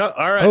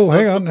 All right. Oh,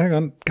 hang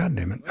on. God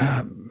damn it.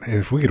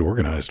 If we get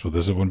organized with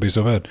this, it wouldn't be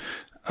so bad.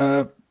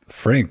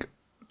 Frank's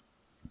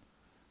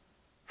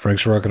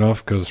rocking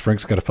off because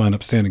Frank's got a fine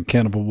upstanding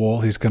cannibal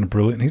wall. He's kind of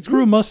brilliant. He's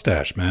grew a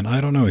mustache, man.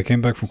 I don't know. He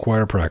came back from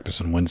choir practice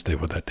on Wednesday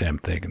with that damn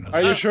thing.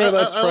 Are you sure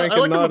that's Frank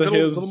and not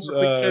his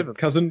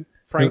cousin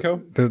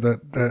Franco?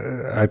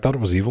 I thought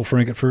it was Evil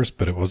Frank at first,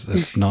 but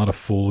it's not a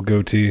full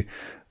goatee.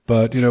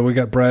 But, we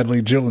got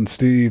Bradley, Jill and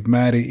Steve,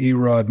 Maddie,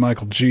 Erod,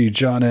 Michael G,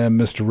 John M,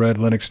 Mr. Red,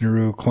 Linux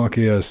Nuru,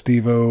 Clunkia,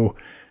 Steve-O,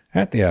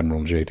 at the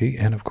Admiral JT,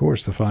 and of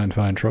course the fine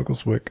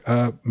Truckleswick.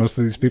 Most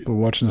of these people are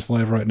watching this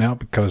live right now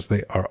because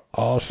they are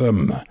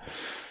awesome.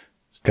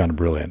 It's kind of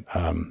brilliant.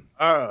 All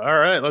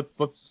right, let's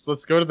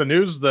go to the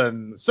news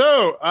then.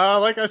 So,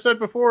 like I said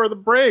before the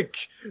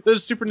break, the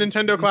Super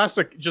Nintendo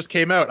Classic just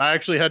came out. I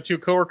actually had 2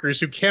 coworkers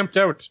who camped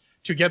out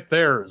to get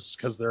theirs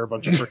because they're a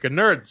bunch of freaking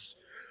nerds.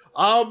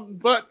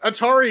 But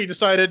Atari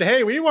decided,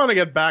 hey, we want to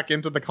get back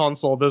into the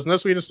console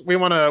business. We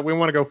want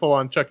to go full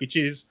on Chuck E.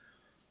 Cheese.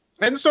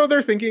 And so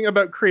they're thinking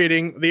about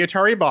creating the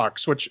Atari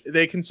Box, which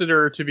they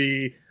consider to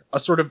be a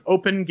sort of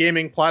open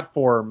gaming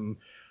platform,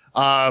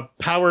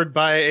 powered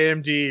by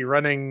AMD,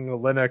 running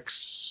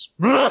Linux.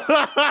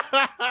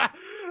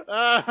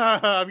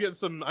 I'm getting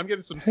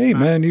some. Hey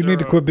man, you need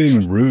to quit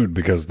being rude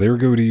because they're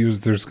going to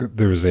use.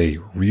 There's a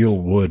real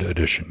wood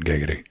edition,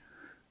 giggity.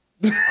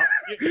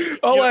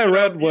 All I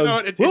read was,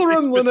 we'll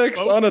run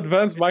Linux on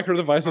advanced micro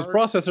devices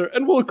processor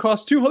and will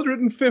cost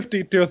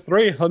 $250 to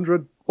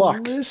 $300.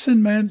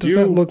 Listen, man, does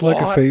that look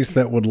like a face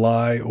that would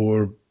lie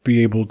or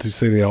be able to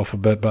say the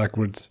alphabet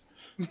backwards?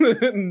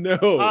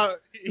 No.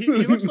 He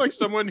looks like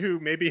someone who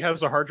maybe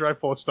has a hard drive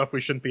full of stuff we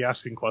shouldn't be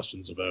asking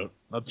questions about.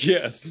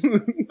 Yes.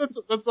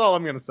 That's all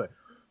I'm going to say.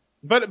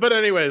 But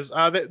anyways,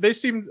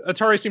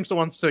 Atari seems to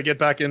want to get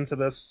back into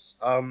this.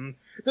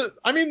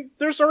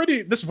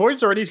 This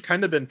void's already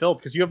kind of been filled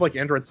because you have like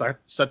Android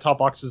set-top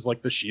boxes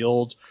like the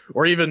Shield,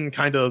 or even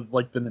kind of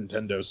like the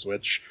Nintendo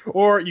Switch,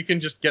 or you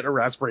can just get a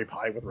Raspberry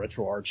Pi with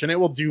RetroArch, and it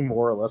will do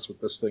more or less what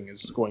this thing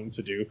is going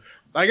to do.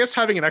 I guess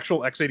having an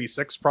actual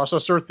x86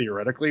 processor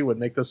theoretically would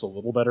make this a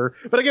little better,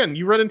 but again,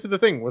 you run into the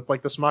thing with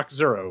like the Mach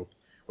Zero,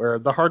 where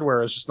the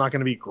hardware is just not going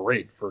to be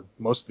great for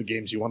most of the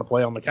games you want to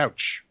play on the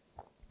couch.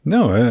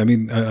 No, I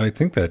mean, I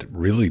think that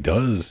really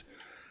does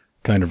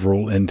kind of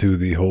roll into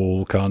the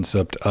whole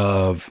concept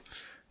of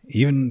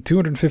even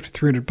 $250,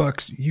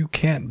 $300. You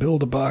can't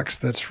build a box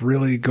that's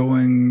really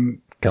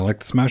going kind of like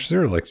the Smash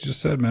Zero, like you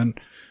just said, man.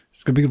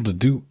 It's going to be able to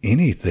do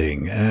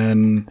anything.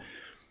 And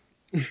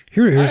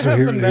here's a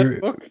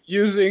netbook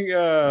using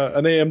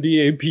an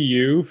AMD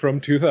APU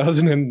from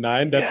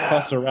 2009 that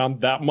costs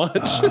around that much.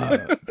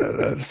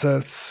 That's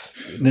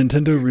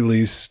Nintendo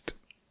released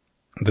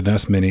the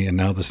NES Mini and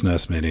now the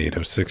SNES Mini,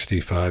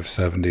 65,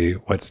 70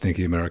 wet,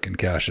 stinky American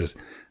caches.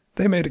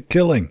 They made a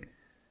killing.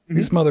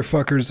 These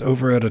motherfuckers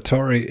over at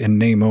Atari, in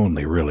name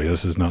only, really.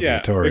 This is not the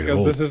Atari.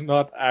 Because this is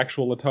not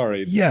actual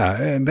Atari.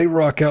 Yeah, and they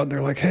rock out and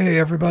they're like, hey,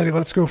 everybody,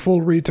 let's go full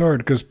retard.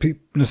 Because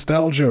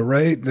nostalgia,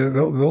 right?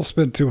 They'll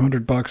spend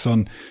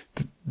 $200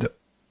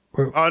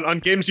 on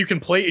games you can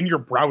play in your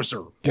browser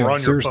or on your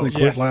seriously,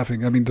 phone. quit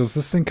laughing. I mean, does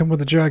this thing come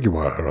with a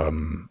Jaguar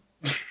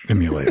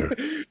emulator?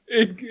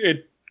 It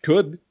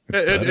could.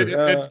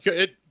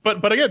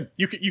 But again,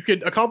 you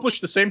could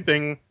accomplish the same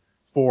thing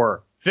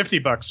for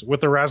 $50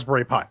 with the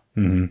Raspberry Pi.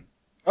 Mm-hmm.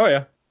 Oh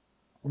yeah,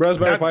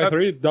 Raspberry Pi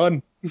 3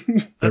 done.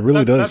 That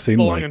really does seem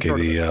like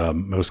the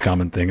most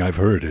common thing I've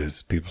heard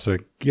is people say,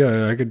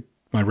 "Yeah,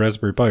 my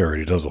Raspberry Pi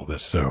already does all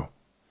this." So,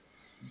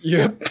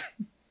 yep.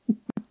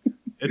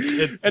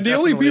 And the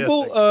only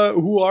people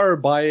who are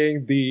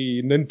buying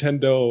the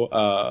Nintendo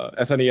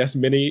SNES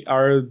Mini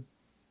are,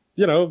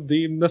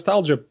 the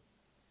nostalgia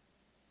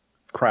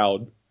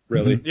crowd.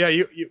 Really? Mm-hmm. Yeah,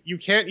 you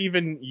can't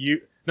even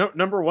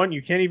number one,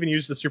 you can't even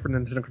use the Super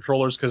Nintendo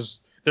controllers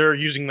because they're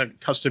using the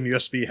custom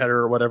USB header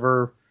or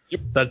whatever. Yep.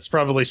 That's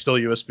probably still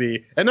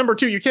USB. And number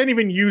two, you can't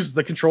even use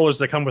the controllers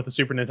that come with the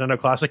Super Nintendo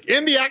Classic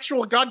in the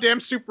actual goddamn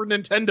Super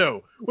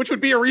Nintendo, which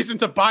would be a reason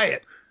to buy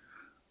it.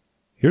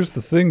 Here's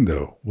the thing,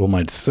 though. Will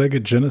my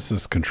Sega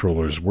Genesis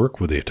controllers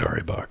work with the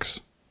Atari box?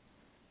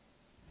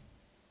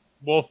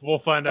 We'll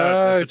find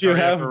out. If you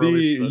have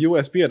the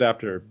USB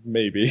adapter,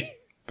 maybe.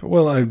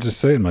 Well, I'm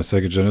just saying my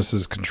Sega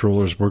Genesis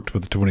controllers worked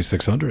with the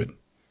 2600.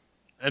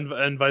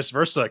 And vice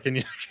versa. Can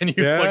you plug in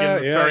the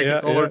Atari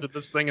controller to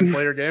this thing and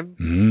play your games?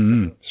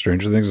 Mm-hmm.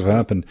 Stranger things have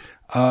happened.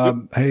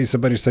 Hey,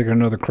 somebody's taking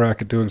another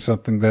crack at doing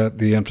something that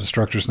the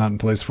infrastructure's not in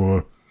place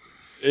for.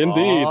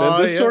 Indeed.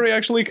 And this story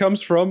actually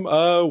comes from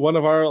one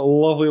of our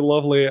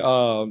lovely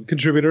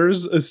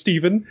contributors,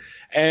 Stephen,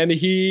 and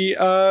he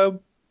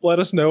let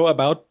us know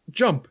about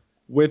Jump,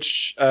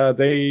 which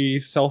they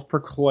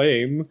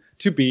self-proclaim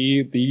to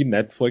be the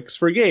Netflix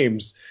for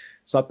games.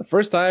 It's not the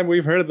first time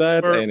we've heard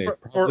that.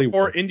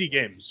 For indie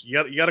games.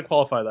 You got to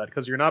qualify that,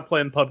 because you're not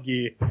playing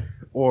PUBG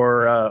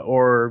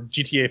or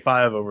GTA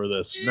 5 over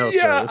this. No,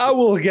 yeah, sir. I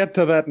will get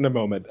to that in a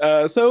moment.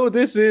 So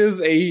this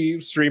is a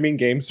streaming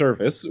game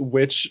service,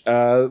 which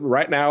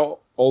right now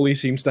only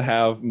seems to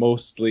have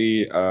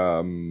mostly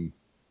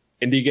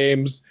indie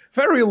games.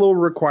 Very low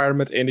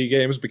requirement indie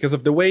games because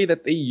of the way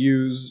that they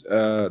use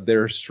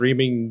their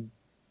streaming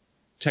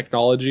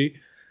technology.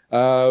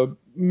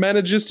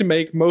 Manages to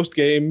make most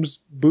games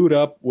boot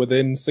up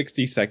within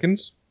 60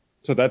 seconds.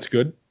 So that's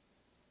good.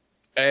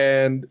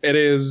 And it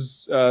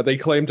is, they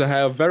claim to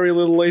have very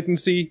little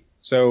latency.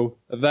 So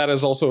that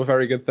is also a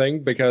very good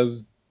thing,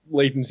 because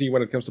latency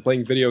when it comes to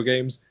playing video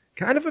games,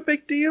 kind of a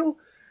big deal.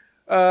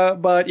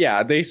 But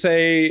yeah, they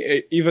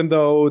say, even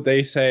though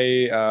they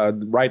say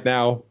right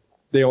now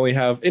they only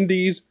have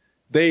indies,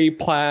 they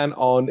plan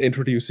on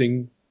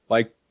introducing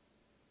like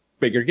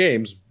bigger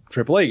games,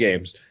 AAA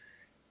games.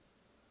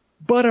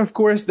 But of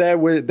course,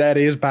 that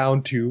is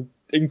bound to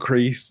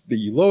increase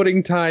the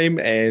loading time,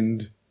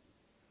 and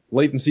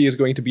latency is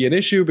going to be an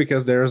issue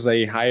because there's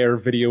a higher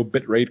video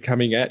bitrate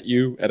coming at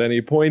you at any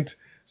point.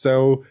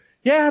 So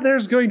yeah,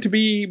 there's going to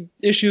be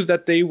issues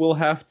that they will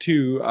have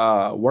to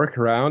work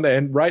around.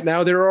 And right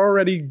now, they're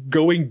already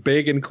going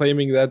big and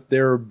claiming that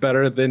they're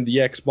better than the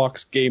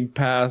Xbox Game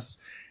Pass,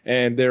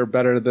 and they're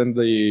better than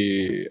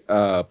the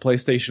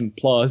PlayStation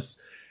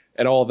Plus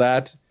and all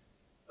that.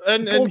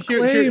 And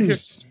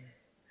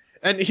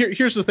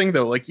here's the thing,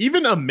 though. Like,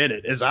 even a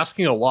minute is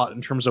asking a lot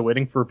in terms of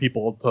waiting for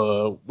people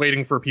to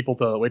wait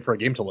for a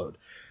game to load.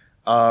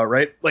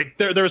 Right? Like,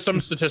 there's some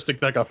statistic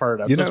that got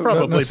fired out. So it's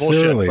probably not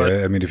necessarily.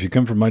 bullshit. I mean, if you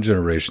come from my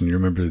generation, you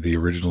remember the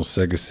original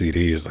Sega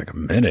CD is like a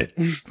minute.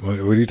 What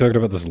are you talking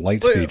about? This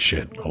light speed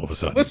shit all of a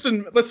sudden?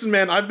 Listen,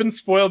 man. I've been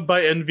spoiled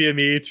by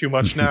NVMe too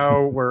much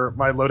now, where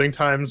my loading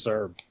times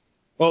are.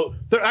 Well,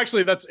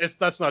 actually,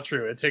 that's not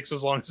true. It takes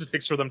as long as it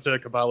takes for them to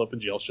compile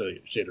OpenGL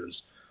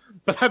shaders.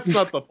 But that's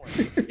not the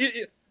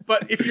point.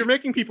 But if you're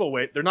making people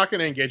wait, they're not going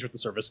to engage with the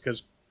service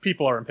because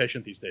people are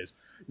impatient these days.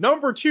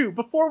 Number two,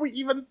 before we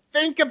even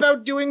think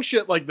about doing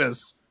shit like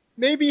this,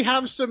 maybe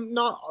have some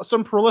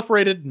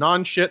proliferated,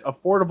 non-shit,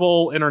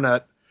 affordable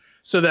internet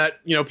so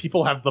that,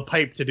 people have the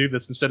pipe to do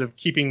this instead of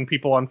keeping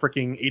people on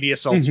freaking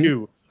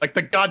ADSL2 like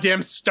the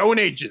goddamn Stone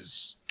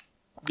Ages.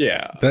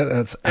 Yeah.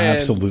 That's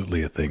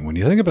absolutely a thing. When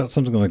you think about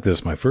something like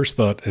this, my first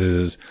thought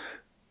is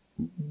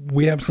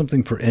we have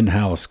something for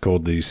in-house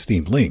called the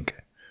Steam Link.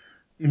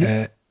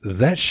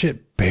 That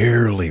shit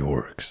barely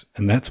works,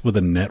 and that's with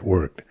a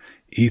networked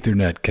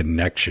Ethernet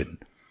connection.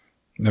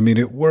 I mean,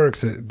 it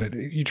works, but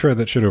you try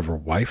that shit over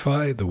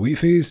Wi-Fi, the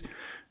Wi-Fi's,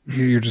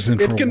 you're just in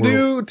for a world. It can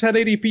do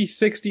 1080p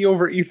 60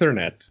 over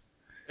Ethernet.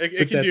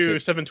 It can do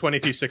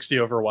 720p 60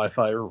 over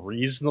Wi-Fi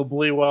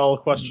reasonably well?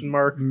 Question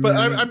mark. But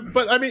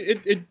I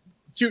mean,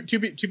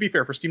 to be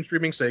fair, for Steam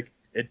streaming's sake,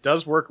 it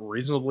does work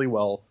reasonably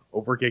well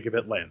over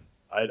gigabit LAN.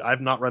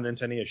 I've not run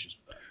into any issues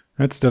with that.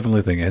 That's definitely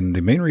a thing. And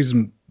the main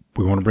reason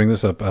we want to bring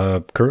this up,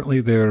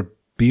 currently their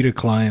beta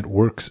client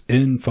works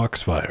in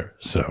Foxfire.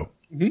 So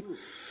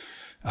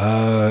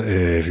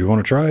if you want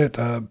to try it...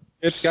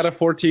 it's got a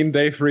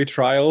 14-day free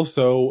trial,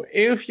 so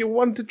if you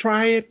want to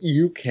try it,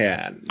 you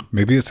can.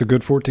 Maybe it's a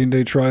good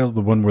 14-day trial,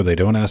 the one where they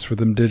don't ask for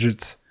them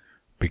digits,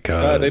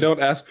 because... they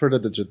don't ask for the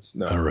digits,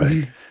 no. All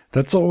right.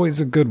 That's always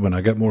a good one.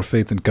 I got more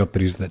faith in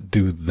companies that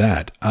do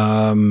that.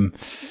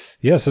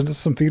 Yeah, send us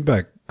some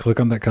feedback. Click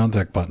on that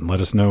contact button.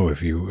 Let us know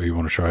if you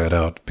want to try it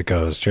out,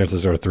 because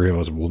chances are three of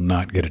us will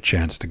not get a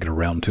chance to get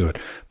around to it.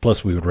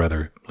 Plus, we would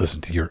rather listen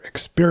to your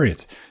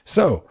experience.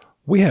 So,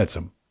 we had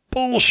some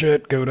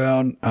bullshit go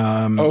down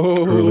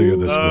earlier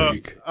this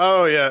week.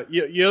 Oh, yeah.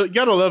 You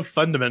gotta love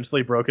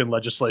fundamentally broken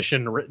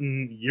legislation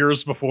written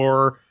years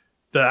before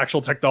the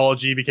actual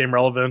technology became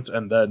relevant,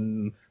 and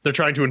then they're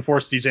trying to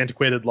enforce these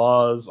antiquated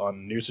laws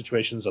on new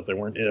situations that they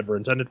weren't ever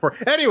intended for.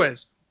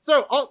 Anyways,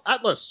 so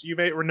Atlas, you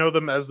may know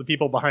them as the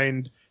people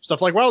behind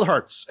stuff like Wild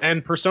Hearts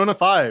and Persona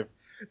 5.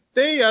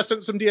 They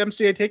sent some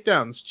DMCA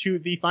takedowns to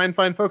the fine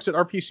folks at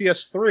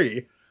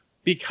RPCS3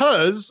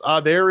 because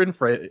they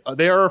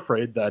are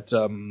afraid that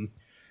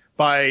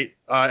by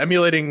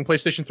emulating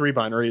PlayStation 3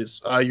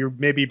 binaries, you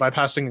may be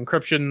bypassing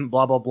encryption,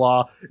 blah, blah,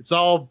 blah. It's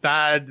all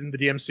bad in the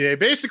DMCA.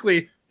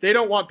 Basically, they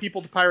don't want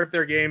people to pirate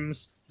their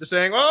games. They're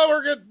saying,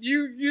 we're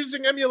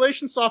using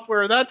emulation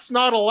software. That's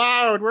not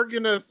allowed. We're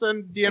going to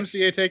send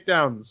DMCA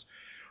takedowns.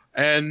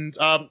 And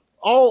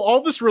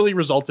all this really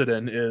resulted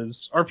in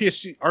is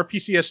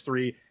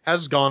RPCS3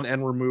 has gone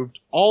and removed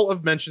all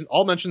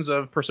mentions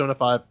of Persona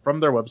 5 from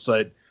their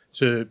website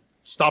to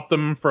stop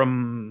them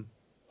from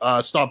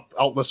stop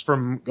Atlas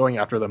from going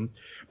after them.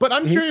 But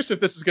I'm curious if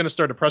this is going to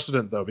start a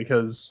precedent, though,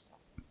 because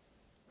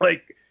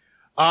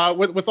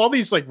with all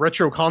these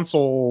retro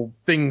console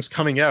things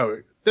coming out,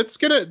 these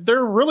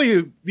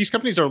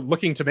companies are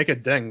looking to make a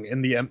ding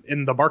in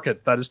the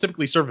market that is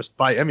typically serviced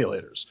by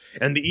emulators.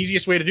 And the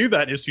easiest way to do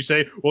that is to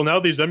say, well,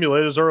 now these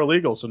emulators are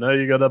illegal, so now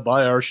you gotta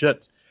buy our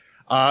shit.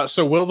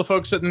 So will the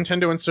folks at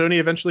Nintendo and Sony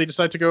eventually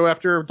decide to go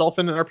after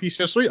Dolphin and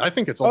RPCS3? I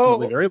think it's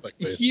ultimately very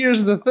likely.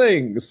 Here's the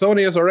thing.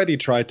 Sony has already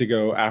tried to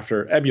go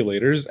after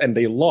emulators, and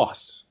they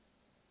lost.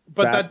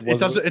 But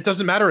it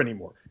doesn't matter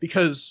anymore,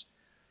 because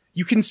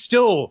you can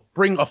still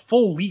bring a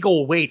full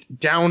legal weight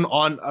down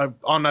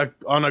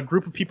on a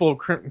group of people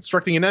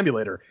constructing an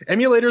emulator.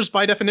 Emulators,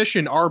 by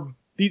definition, are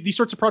these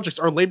sorts of projects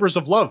are labors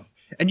of love,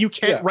 and you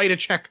can't write a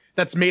check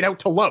that's made out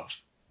to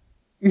love.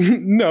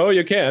 No,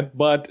 you can't.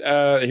 But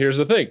here's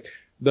the thing.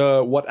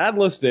 What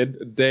Atlas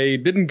did, they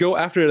didn't go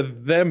after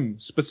them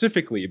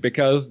specifically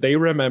because they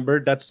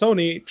remembered that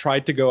Sony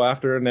tried to go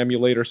after an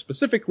emulator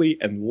specifically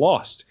and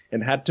lost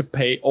and had to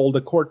pay all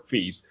the court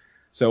fees.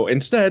 So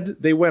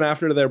instead, they went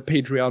after their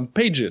Patreon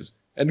pages.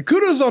 And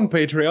kudos on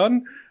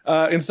Patreon.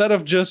 Instead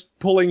of just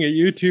pulling a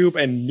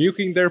YouTube and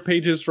nuking their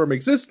pages from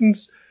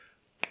existence,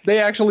 they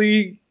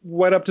actually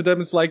went up to them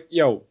and it's like,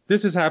 yo,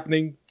 this is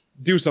happening.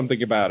 Do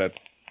something about it.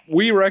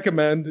 We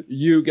recommend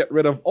you get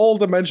rid of all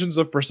the mentions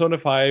of Persona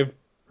 5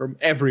 from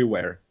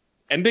everywhere.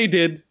 And they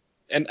did,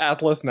 and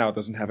Atlas now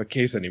doesn't have a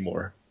case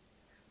anymore.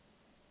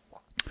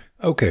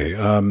 Okay,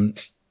 all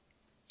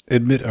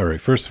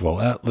right, first of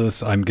all,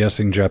 Atlas, I'm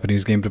guessing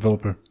Japanese game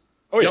developer?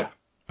 Oh, yeah.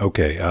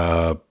 Okay,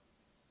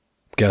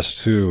 guess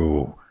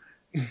two,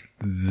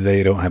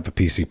 they don't have a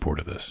PC port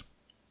of this.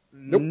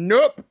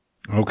 Nope.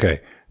 Okay,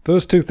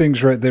 those two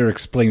things right there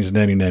explains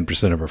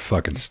 99% of our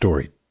fucking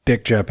story.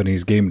 Dick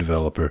Japanese game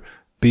developer.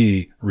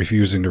 B,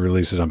 refusing to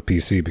release it on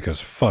PC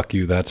because fuck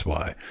you, that's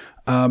why.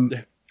 On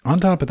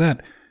top of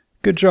that,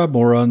 good job,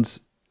 morons.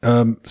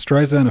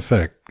 Streisand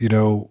effect,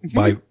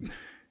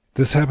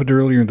 this happened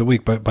earlier in the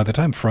week, but by the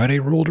time Friday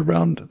rolled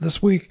around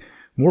this week,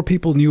 more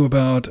people knew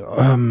about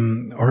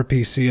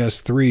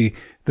RPCS3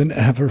 than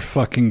ever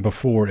fucking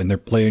before, and they're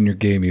playing your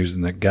game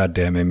using that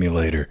goddamn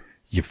emulator.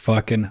 You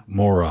fucking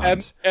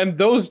morons. And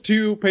those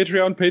two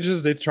Patreon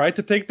pages they tried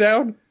to take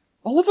down,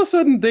 all of a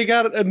sudden they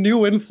got a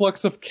new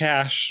influx of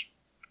cash.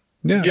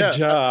 Yeah. Good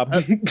job.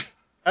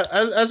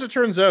 As it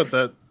turns out,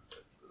 that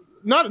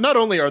not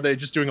only are they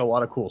just doing a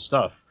lot of cool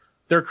stuff,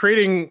 they're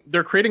creating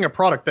a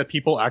product that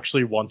people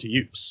actually want to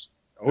use.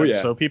 Oh, yeah.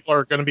 So people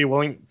are just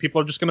going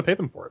to pay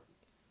them for it,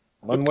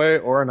 one way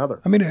or another.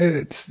 I mean,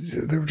 they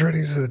were trying to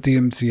use the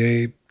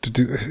DMCA to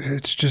do.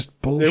 It's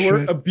just bullshit. They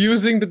were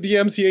abusing the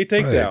DMCA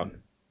takedown.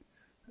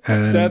 Right.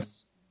 And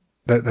that's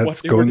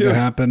going to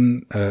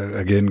happen.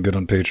 Again, good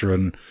on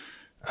Patreon.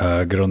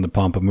 Good on the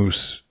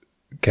Pampamoose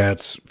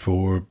cats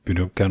for,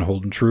 kind of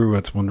holding true.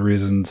 That's one of the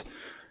reasons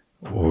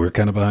we're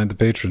kind of behind the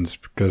patrons,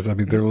 because, I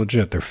mean, they're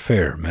legit. They're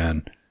fair,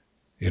 man.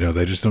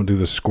 They just don't do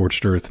the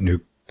scorched earth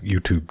new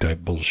YouTube type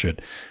bullshit.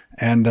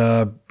 And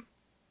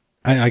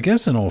I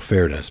guess in all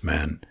fairness,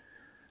 man,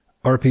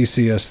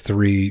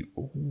 RPCS3,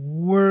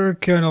 we're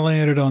kind of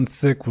landed on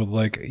thick with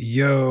like,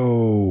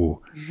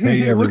 yo,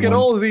 hey, everyone. Look at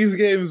all of these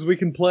games we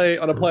can play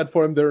on a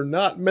platform they're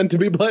not meant to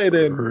be played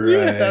in. Right.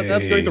 Yeah,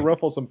 that's going to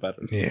ruffle some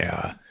feathers.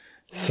 Yeah.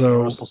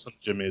 So, Russell some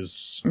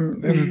Jimmys.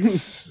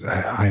 It's,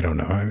 I don't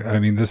know. I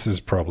mean, this is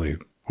probably,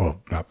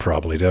 well, not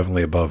probably,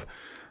 definitely above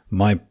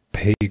my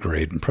pay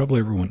grade and probably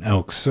everyone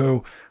else.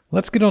 So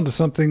let's get on to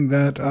something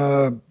that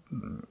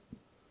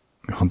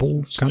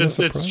Humble kind of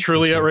It's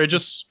truly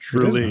outrageous.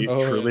 Truly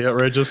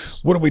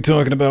outrageous. What are we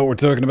talking about? We're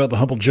talking about the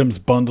Humble Gems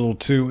Bundle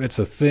 2. It's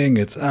a thing.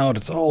 It's out.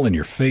 It's all in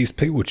your face.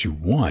 Pay what you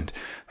want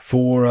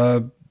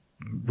for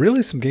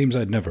really some games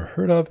I'd never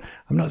heard of.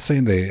 I'm not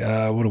saying they,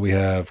 what do we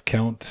have?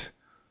 Count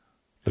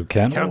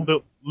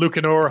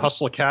Lucanor,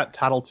 Hustle a Cat,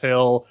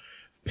 Tattletale,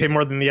 Pay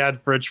More Than the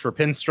Average for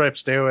Pinstripe,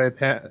 Stay Away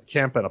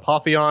Camp, and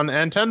Apotheon,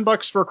 and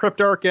 $10 for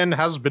Cryptarch and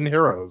Has Been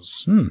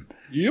Heroes.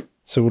 Yep.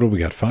 So what do we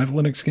got? 5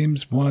 Linux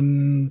games?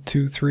 1,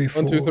 2, 3,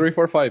 4? 1, 2, 3,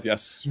 4, 5,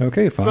 yes.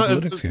 Okay, 5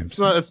 Linux games.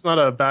 It's not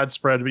a bad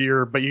spread,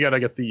 but you got to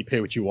get the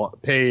pay what you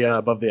want, pay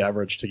above the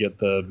average to get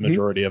the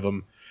majority of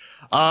them.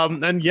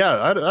 And yeah,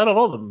 out of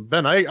all of them,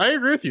 Ben, I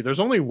agree with you. There's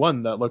only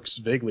one that looks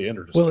vaguely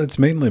interesting. Well, it's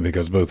mainly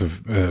because both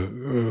of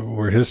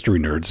we're history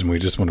nerds and we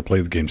just want to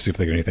play the game, see if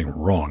they got anything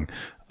wrong.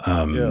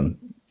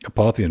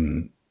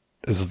 Apotheon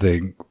is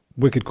the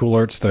wicked cool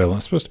art style.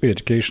 It's supposed to be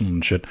educational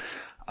and shit.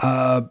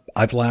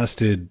 I've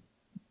lasted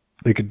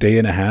like a day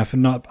and a half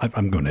and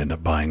I'm going to end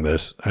up buying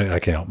this. I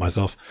can't help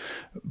myself,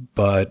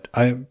 but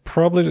I'm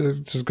probably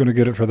just going to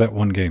get it for that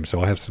one game.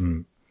 So I have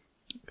some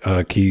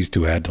keys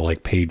to add to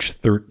like page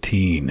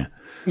 13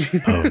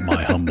 of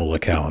my Humble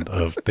account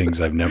of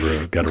things I've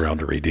never got around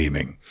to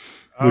redeeming,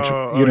 which,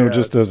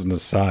 just as an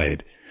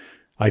aside,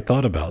 I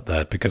thought about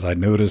that because I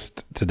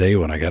noticed today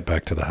when I got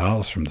back to the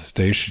house from the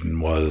station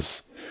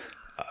was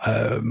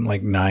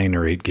like 9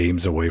 or 8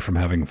 games away from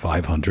having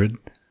 500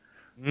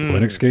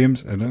 Linux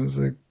games. And I was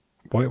like,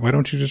 why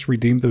don't you just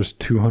redeem those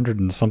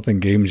 200 and something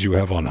games you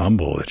have on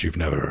Humble that you've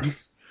never...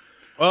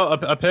 Well,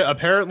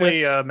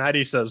 apparently,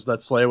 Maddie says that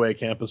Slayaway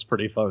Camp is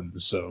pretty fun.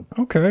 So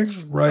okay,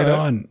 right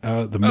on.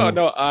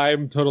 No,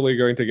 I'm totally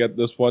going to get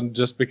this one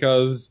just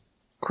because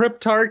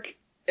Cryptarch.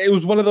 It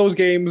was one of those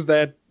games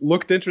that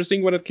looked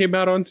interesting when it came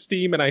out on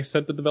Steam, and I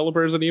sent the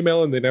developers an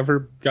email, and they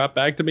never got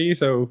back to me.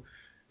 So,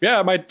 yeah,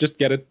 I might just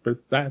get it for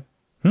that.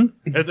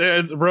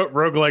 It's a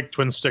roguelike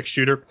twin stick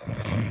shooter.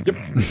 Yep.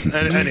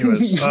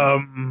 Anyways,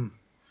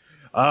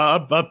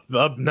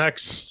 up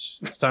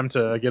next, it's time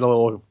to get a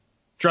little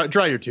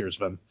dry your tears,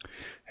 Vin.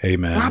 Hey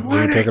man,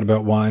 we're talking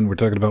about wine. We're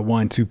talking about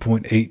wine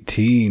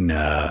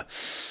 2.18.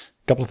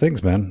 Couple of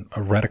things, man.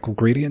 Radical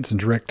gradients and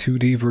direct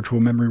 2D virtual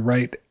memory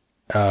write.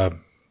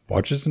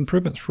 Watches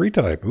improvements, free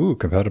type. Ooh,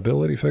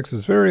 compatibility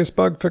fixes, various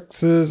bug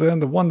fixes,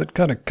 and the one that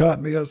kind of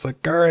caught me, I was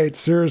like, all right,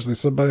 seriously,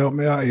 somebody help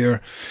me out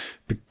here.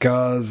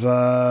 Because,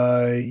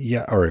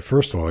 yeah, all right,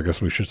 first of all, I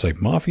guess we should say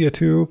Mafia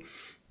 2,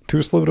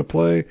 too slow to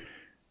play.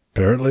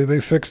 Apparently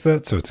they fixed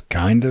that, so it's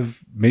kind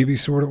of maybe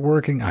sort of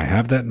working. I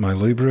have that in my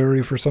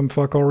library for some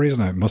fuck all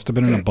reason. It must have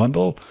been in a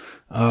bundle.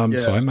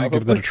 So I might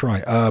give that a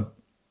try.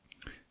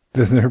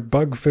 There are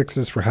bug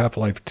fixes for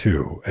Half-Life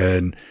 2,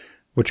 and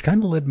which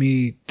kind of led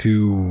me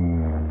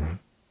to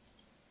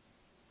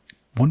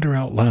wonder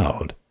out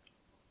loud,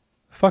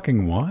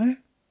 fucking why?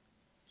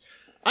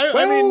 I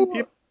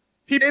mean,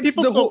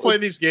 people still play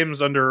these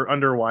games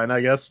under wine,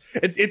 I guess.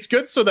 It's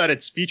good so that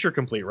it's feature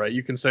complete, right?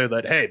 You can say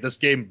that, hey, this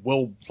game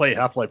will play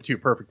Half-Life 2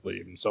 perfectly,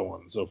 and so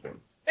on and so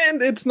forth.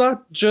 And it's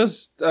not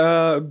just,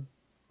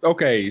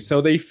 okay,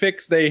 so they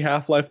fixed a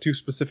Half-Life 2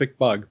 specific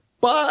bug,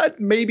 but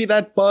maybe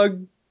that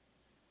bug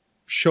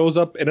shows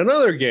up in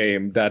another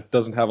game that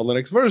doesn't have a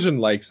Linux version,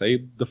 like,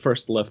 say, the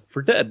first Left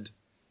 4 Dead.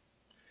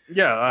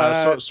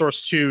 Yeah,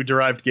 Source 2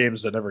 derived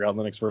games that never got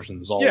Linux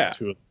versions. All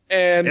two.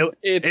 And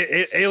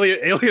it's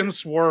Alien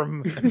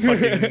Swarm and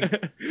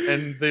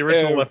the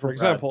original Left 4 for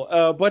example.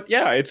 But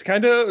yeah, it's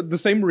kind of the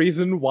same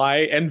reason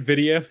why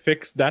NVIDIA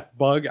fixed that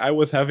bug I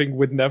was having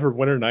with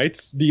Neverwinter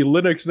Nights. The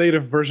Linux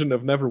native version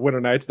of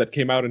Neverwinter Nights that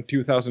came out in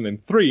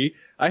 2003,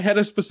 I had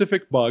a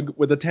specific bug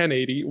with the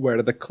 1080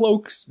 where the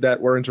cloaks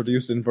that were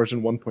introduced in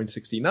version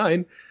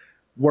 1.69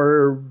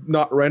 were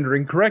not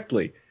rendering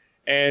correctly.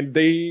 And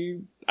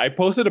I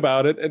posted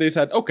about it, and they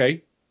said,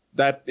 okay,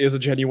 that is a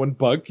genuine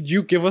bug. Could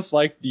you give us,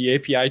 like, the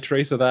API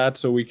trace of that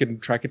so we can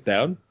track it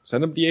down?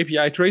 Send them the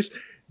API trace.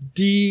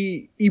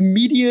 The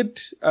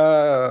immediate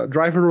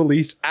driver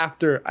release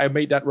after I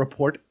made that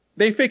report,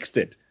 they fixed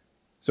it.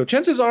 So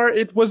chances are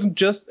it wasn't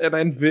just an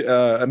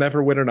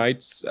Neverwinter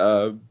Nights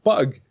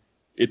bug.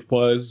 It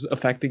was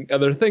affecting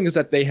other things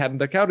that they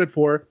hadn't accounted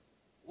for.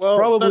 Well,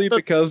 probably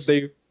because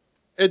they...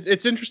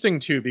 It's interesting,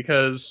 too,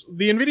 because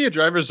the NVIDIA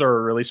drivers are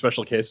a really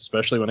special case,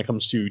 especially when it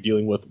comes to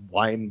dealing with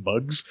Wine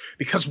bugs,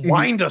 because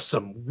Wine does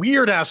some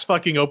weird-ass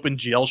fucking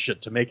OpenGL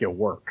shit to make it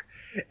work.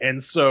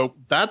 And so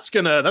that's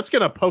gonna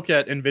poke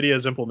at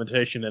NVIDIA's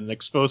implementation and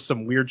expose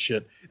some weird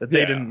shit that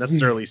they didn't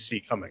necessarily see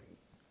coming.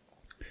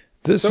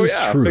 This is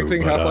true,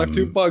 fixing Half-Life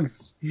 2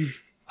 bugs.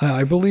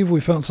 I believe we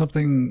found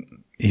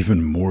something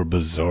even more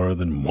bizarre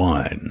than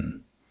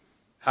Wine.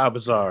 How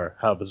bizarre,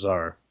 how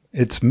bizarre.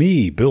 It's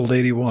me,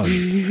 Build81.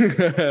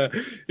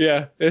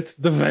 Yeah, it's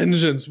the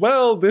vengeance.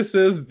 Well, this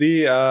is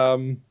the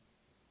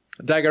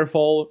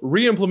Daggerfall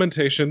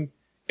re-implementation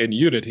in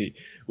Unity.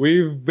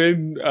 We've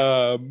been,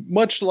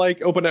 much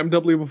like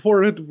OpenMW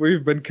before it,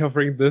 we've been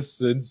covering this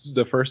since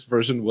the first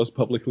version was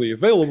publicly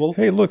available.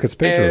 Hey, look, it's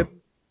Pedro.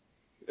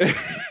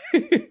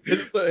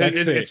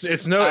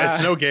 It's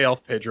no gay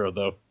elf Pedro,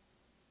 though.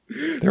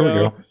 There we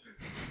go.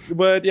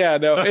 But yeah,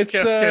 no, it's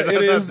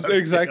it is that's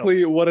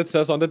exactly what it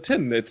says on the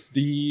tin. It's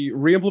the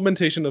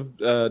re-implementation of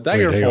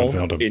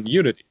Daggerfall in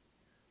Unity.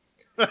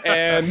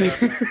 And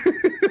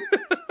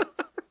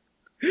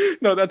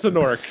no, that's an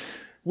orc,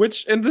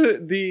 which in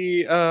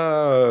the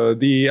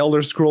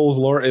Elder Scrolls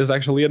lore is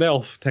actually an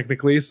elf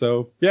technically.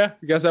 So yeah,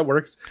 I guess that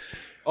works.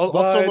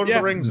 Also, Lord of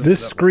the Rings.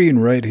 This screen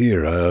right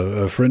here,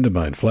 a friend of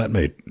mine,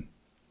 flatmate.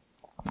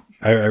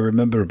 I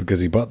remember because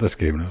he bought this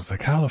game, and I was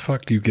like, "How the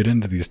fuck do you get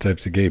into these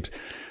types of games?"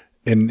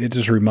 And it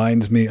just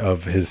reminds me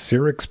of his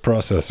Cyrix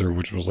processor,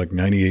 which was like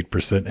 98%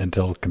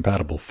 Intel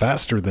compatible,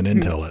 faster than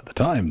Intel at the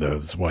time, though.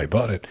 That's why I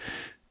bought it.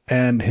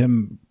 And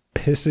him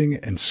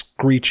pissing and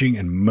screeching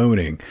and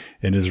moaning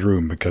in his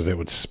room because it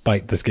would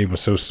spite. This game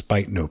was so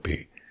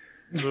spite-nopey.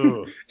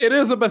 It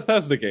is a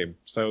Bethesda game,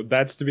 so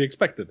that's to be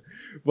expected.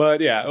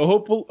 But yeah,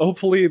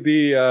 hopefully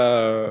the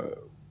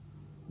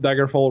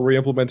Daggerfall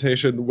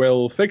re-implementation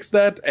will fix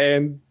that,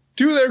 and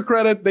to their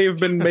credit, they've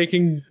been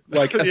making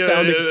like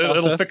astounding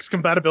process. It'll fix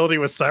compatibility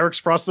with Cyrix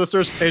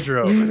processors,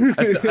 Pedro.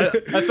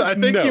 I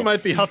think you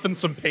might be huffing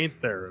some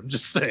paint there. I'm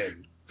just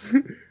saying.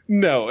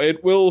 No,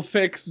 it will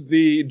fix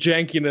the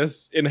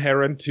jankiness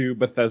inherent to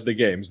Bethesda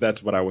games.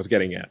 That's what I was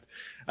getting at.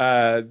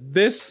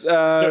 This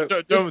don't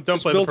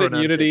play built the in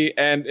Unity,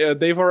 and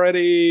they've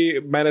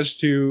already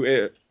managed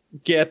to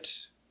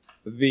get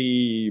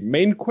the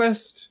main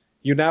quest.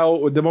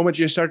 The moment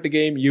you start the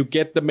game, you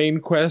get the main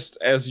quest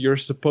as you're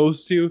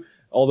supposed to,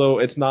 although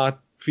it's not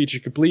feature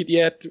complete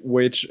yet,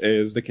 which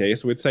is the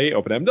case with, say,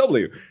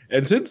 OpenMW.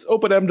 And since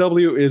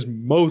OpenMW is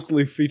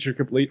mostly feature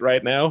complete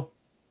right now,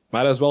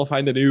 might as well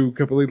find a new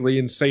completely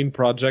insane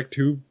project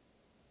to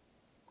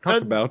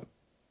talk about.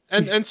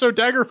 And so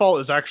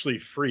Daggerfall is actually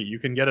free. You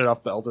can get it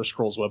off the Elder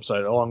Scrolls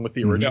website along with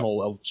the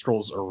original Elder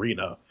Scrolls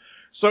Arena.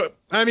 So,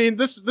 I mean,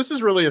 this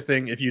is really a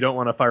thing if you don't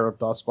want to fire up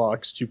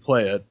DOSBox to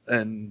play it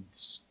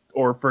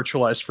or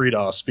virtualize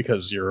FreeDOS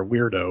because you're a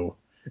weirdo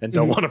and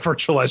don't want to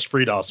virtualize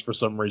FreeDOS for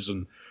some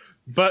reason.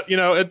 But,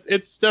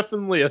 it's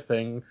definitely a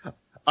thing.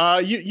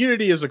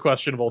 Unity is a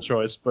questionable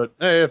choice, but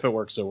hey, if it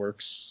works, it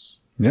works.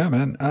 Yeah,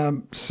 man.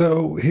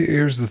 So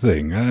here's the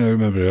thing. I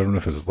remember, I don't know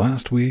if it was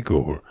last week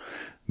or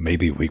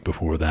maybe a week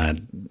before that.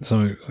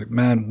 Somebody was like,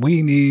 man,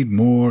 we need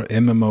more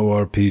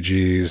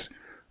MMORPGs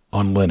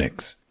on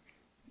Linux.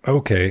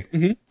 Okay,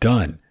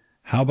 done.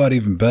 How about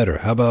even better?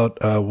 How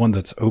about one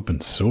that's open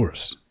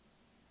source?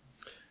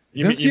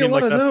 You don't see a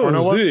lot of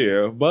those, do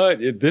you? But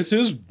this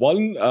is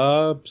one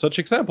such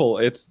example.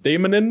 It's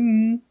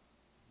Daemonin.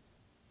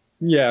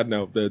 Yeah,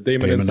 no, the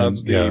Daemonin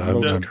sounds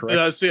most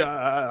correct. See,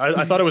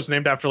 I thought it was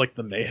named after like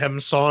the Mayhem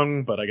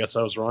song, but I guess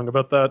I was wrong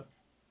about that.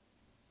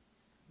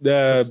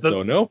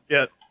 Don't know.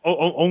 Yeah,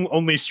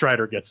 only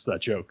Strider gets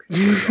that joke.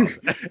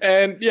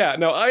 And yeah,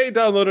 no, I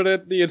downloaded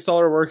it. The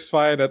installer works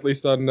fine, at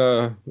least on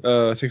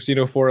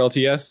 1604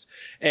 LTS.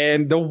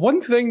 And the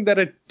one thing that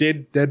it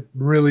did that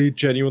really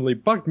genuinely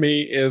bugged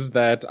me is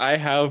that I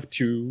have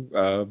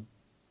two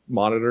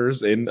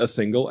monitors in a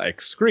single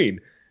X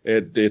screen.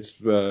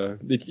 NVIDIA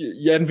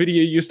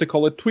used to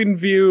call it Twin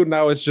View.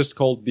 Now it's just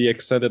called the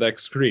Extended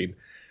X screen.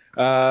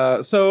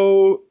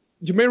 So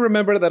you may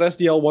remember that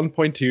SDL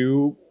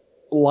 1.2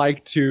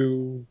 liked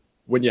to,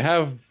 when you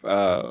have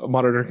a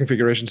monitor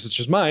configuration such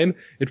as mine,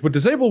 it would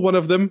disable one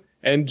of them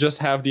and just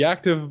have the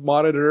active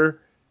monitor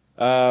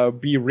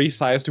be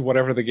resized to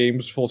whatever the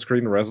game's full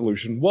screen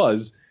resolution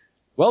was.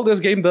 Well, this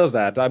game does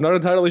that. I'm not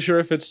entirely sure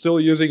if it's still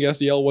using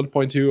SDL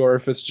 1.2 or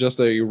if it's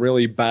just a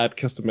really bad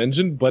custom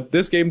engine, but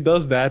this game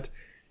does that.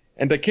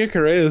 And the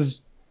kicker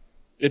is,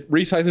 it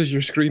resizes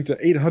your screen to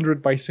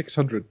 800 by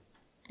 600.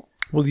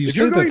 Well, if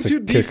you're going to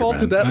default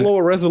to that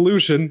lower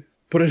resolution,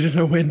 put it in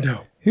a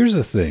window. Here's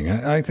the thing.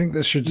 I think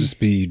this should just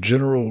be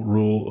general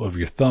rule of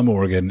your thumb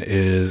organ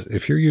is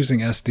if you're using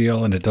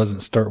SDL and it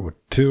doesn't start with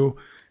 2,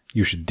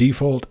 you should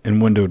default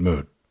in windowed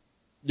mode.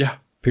 Yeah.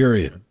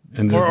 Period.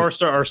 And or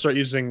start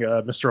using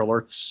Mr.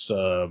 Alert's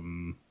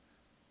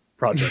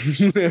projects.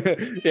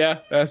 Yeah,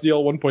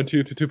 SDL 1.2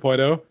 to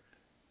 2.0.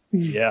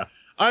 Yeah,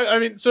 I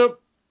mean, so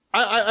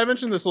I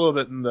mentioned this a little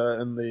bit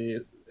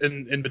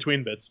in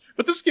between bits,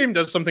 but this game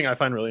does something I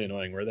find really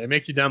annoying, where they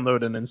make you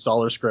download an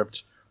installer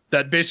script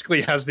that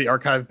basically has the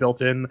archive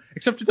built in,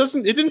 except it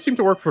didn't seem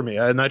to work for me,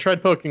 and I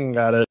tried poking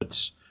at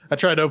it, I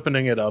tried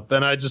opening it up,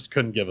 and I just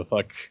couldn't give a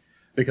fuck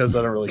because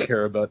I don't really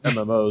care about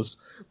MMOs.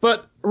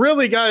 But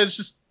really, guys,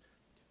 just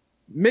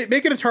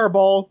make it a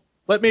tarball.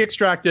 Let me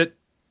extract it.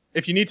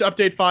 If you need to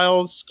update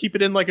files, keep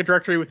it in like a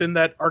directory within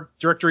that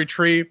directory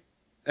tree,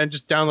 and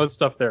just download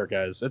stuff there,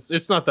 guys.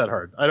 It's not that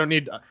hard. I don't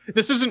need.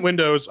 This isn't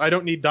Windows. I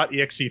don't need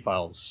 .exe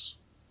files.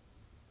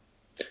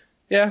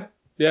 Yeah.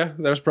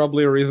 There's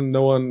probably a reason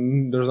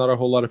there's not a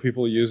whole lot of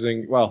people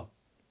using. Well,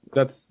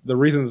 that's the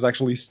reason is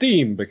actually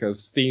Steam,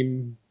 because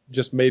Steam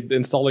just made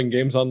installing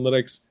games on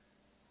Linux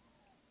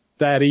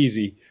that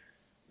easy.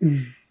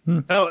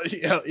 Hell,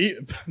 yeah,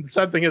 the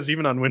sad thing is,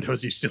 even on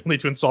Windows, you still need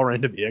to install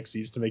random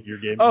exes to make your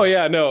game. Oh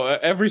yeah, no.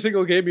 Every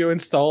single game you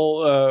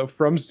install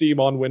from Steam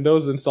on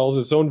Windows installs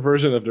its own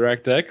version of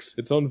DirectX,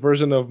 its own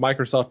version of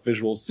Microsoft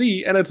Visual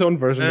C, and its own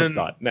version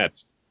of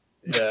 .NET.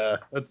 Yeah,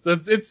 it's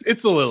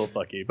a little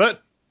fucky,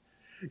 but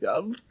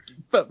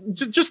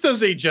just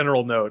as a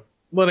general note,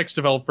 Linux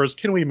developers,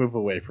 can we move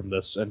away from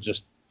this and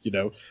just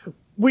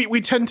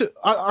we tend to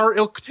our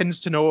ilk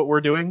tends to know what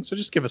we're doing, so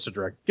just give us a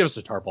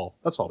tarball.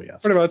 That's all we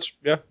ask. Pretty much,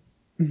 yeah.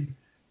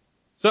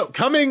 So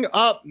coming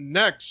up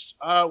next,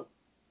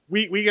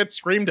 we get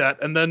screamed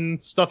at and then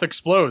stuff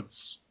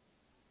explodes.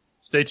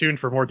 Stay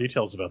tuned for more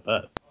details about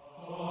that.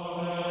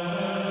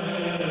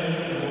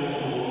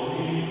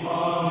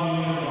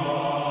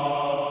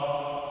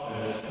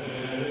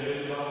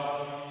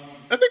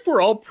 I think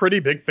we're all pretty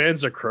big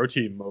fans of Crow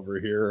Team over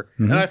here,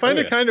 and I find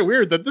it kind of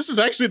weird that this is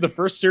actually the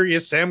first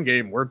Serious Sam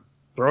game we're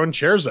throwing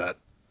chairs at.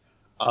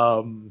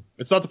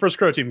 It's not the first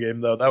Crow Team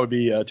game, though. That would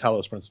be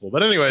Talos Principle.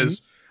 But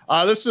anyways,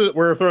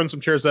 we're throwing some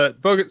chairs at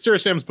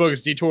Serious Sam's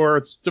Bogus Detour.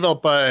 It's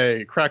developed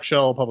by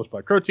Crackshell, published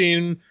by Crow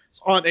Team.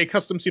 It's on a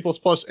custom C++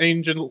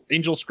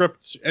 Angel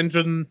script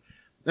engine,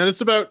 and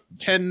it's about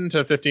 $10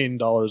 to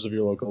 $15 of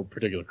your local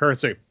particular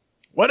currency.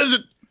 What is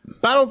it?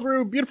 Battle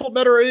through beautiful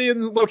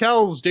Mediterranean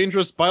locales,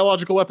 dangerous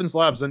biological weapons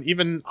labs, and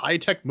even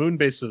high-tech moon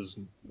bases,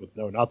 with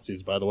no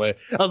Nazis, by the way,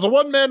 as a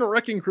one-man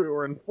wrecking crew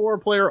or in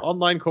 4-player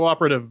online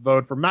cooperative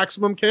mode for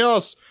maximum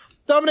chaos.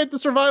 Dominate the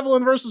survival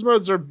and versus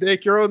modes, or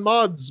make your own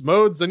mods,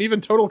 and even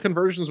total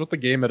conversions with the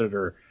game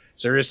editor.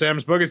 Serious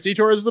Sam's Bogus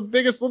Detour is the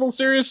biggest little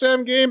Serious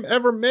Sam game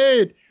ever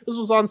made. This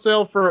was on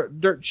sale for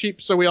dirt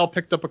cheap, so we all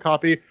picked up a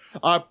copy.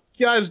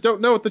 You guys don't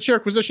know what the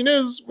CHAIRQUISITION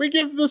is, we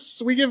give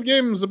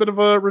games a bit of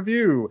a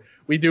review.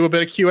 We do a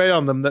bit of QA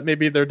on them that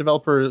maybe their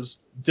developers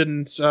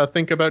didn't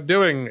think about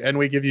doing, and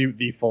we give you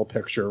the full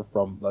picture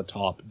from the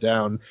top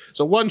down.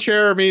 So 1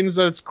 chair means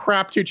that it's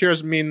crap, 2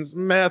 chairs means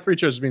meh, 3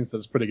 chairs means that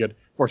it's pretty good,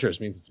 4 chairs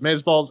means it's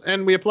amazeballs,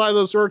 and we apply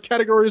those to our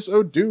categories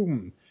of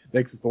doom.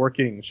 makes it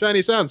working,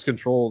 shiny sounds,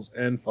 controls,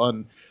 and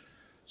fun.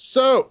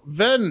 So,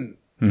 Ven,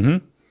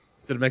 did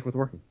it make it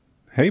working?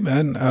 Hey,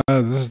 man,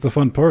 this is the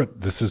fun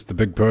part. This is the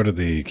big part of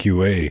the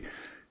QA,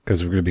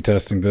 because we're going to be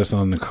testing this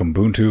on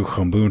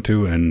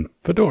Ubuntu, and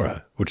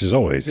Fedora, which is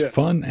always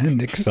fun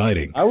and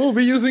exciting. I will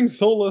be using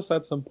Solus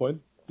at some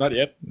point. Not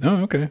yet.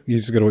 Oh, okay. You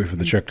just got to wait for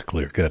the check to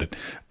clear. Got it.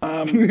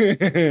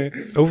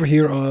 Over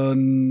here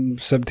on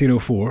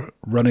 1704,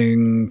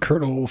 running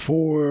kernel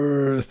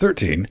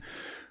 4.13.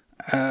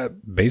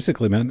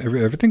 Basically, man,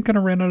 everything kind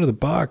of ran out of the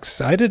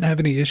box. I didn't have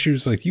any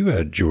issues like you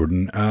had,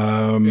 Jordan.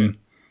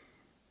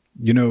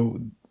 You know,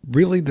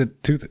 really,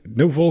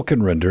 no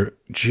Vulkan render.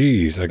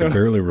 Jeez, I could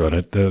barely run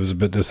it. That was a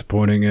bit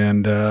disappointing.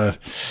 And the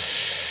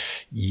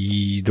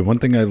one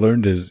thing I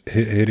learned is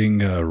hitting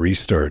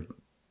restart.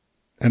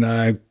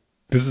 And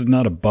this is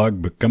not a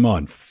bug, but come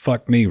on,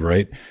 fuck me,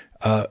 right?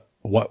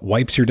 What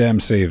wipes your damn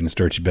save and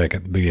starts you back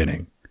at the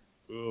beginning?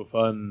 Ooh,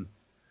 fun.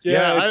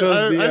 Yeah, I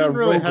didn't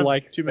really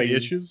have too many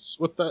issues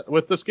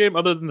with this game,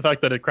 other than the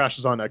fact that it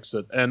crashes on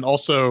exit, and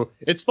also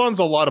it spawns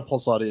a lot of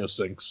pulse audio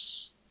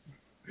syncs.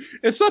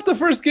 It's not the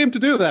first game to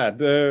do that.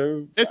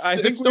 I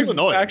think it's still we've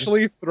annoying.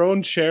 actually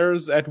thrown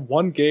chairs at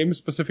one game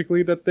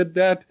specifically that did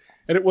that,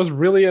 and it was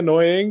really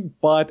annoying.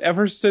 But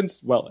ever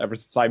since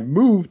I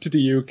moved to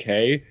the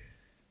UK,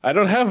 I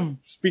don't have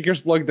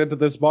speakers plugged into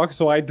this box,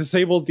 so I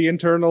disabled the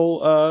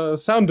internal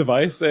sound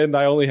device, and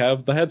I only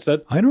have the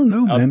headset. I don't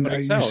know, man.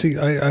 Sound. You see,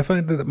 I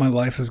find that my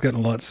life has gotten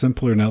a lot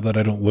simpler now that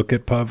I don't look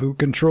at Pavu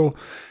control,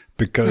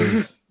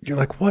 because you're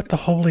like, what the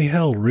holy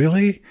hell,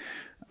 really?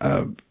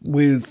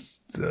 With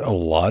a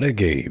lot of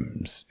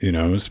games, you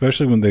know,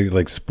 especially when they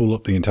like spool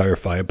up the entire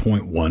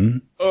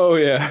 5.1. Oh,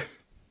 yeah.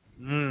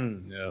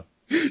 Yeah.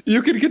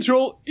 You can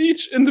control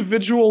each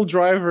individual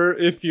driver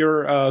if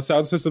your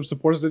sound system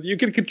supports it. You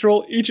can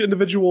control each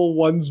individual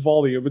one's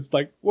volume. It's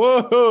like,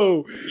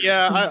 whoa!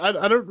 Yeah,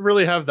 I don't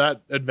really have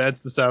that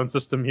advanced the sound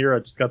system here. I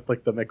just got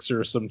like the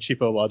mixer, some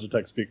cheapo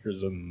Logitech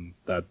speakers, and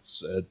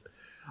that's it.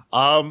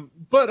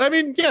 But I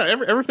mean, yeah,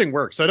 everything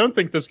works. I don't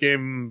think this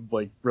game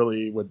like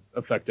really would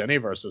affect any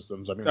of our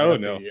systems. I mean,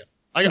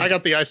 I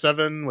got the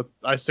i7 with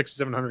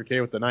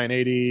i6700K with the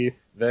 980.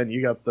 Then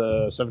you got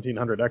the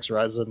 1700X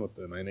Ryzen with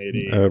the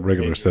 980.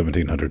 Regular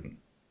 1700.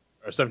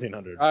 Or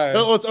 1700.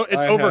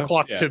 It's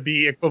overclocked to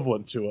be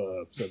equivalent to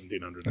a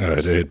 1700.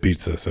 It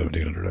beats a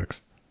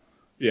 1700X.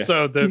 Yeah.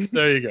 So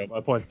there you go.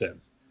 My point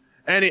stands.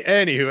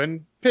 Anywho,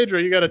 and Pedro,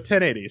 you got a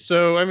 1080.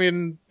 So I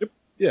mean,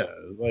 yeah,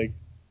 like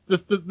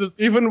this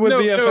even with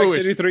the FX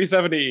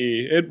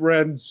 8370E, it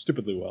ran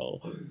stupidly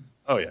well.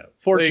 Oh yeah,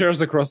 Four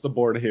chairs across the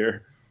board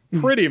here.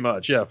 Pretty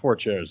much, yeah, 4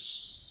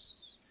 chairs.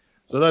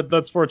 So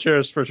that's 4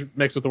 chairs for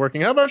mixed with the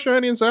working. How about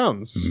shiny and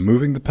sounds?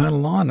 Moving the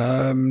panel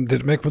on, did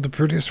it make what the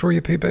prettiest for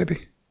you,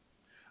 P-Baby?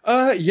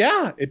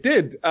 Yeah, it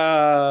did.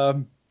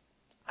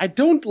 I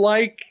don't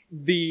like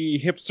the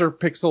hipster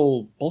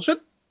pixel bullshit.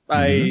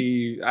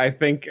 I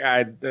think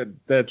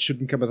that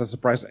shouldn't come as a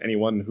surprise to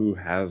anyone who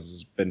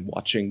has been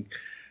watching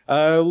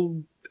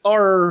our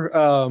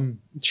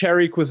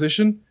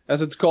CHAIRQUISITION,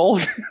 as it's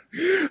called.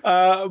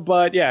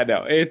 But yeah,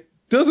 no, it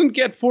doesn't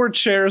get 4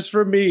 chairs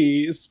for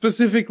me,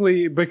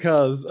 specifically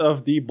because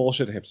of the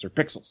bullshit hipster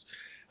pixels.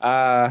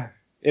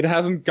 It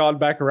hasn't gone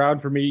back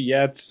around for me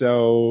yet,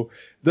 so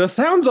the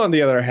sounds, on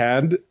the other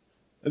hand,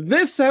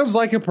 this sounds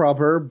like a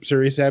proper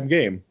Serious Sam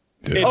game.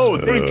 They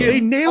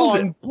nailed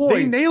it.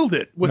 They nailed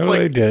it.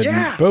 They did.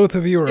 Yeah. Both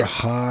of you are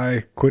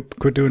high.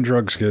 Quit doing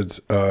drugs, kids.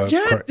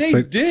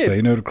 They did.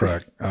 Say no to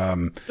crack.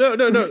 No.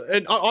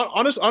 And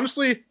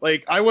honestly,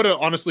 like I would have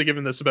honestly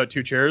given this about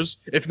 2 chairs,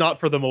 if not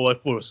for the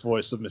mellifluous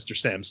voice of Mr.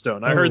 Sam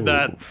Stone. I heard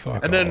that,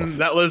 and then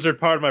that lizard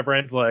part of my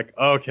brain's like,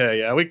 okay,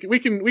 yeah, we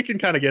can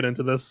kind of get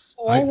into this.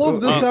 All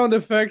of the sound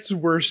effects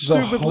were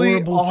stupidly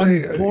on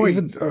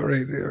point. All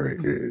right.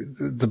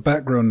 The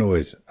background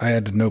noise, I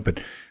had to note it.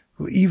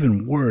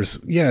 Even worse,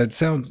 it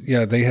sounds.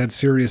 Yeah, they had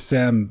Serious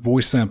Sam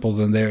voice samples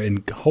in there,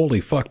 and holy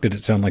fuck, did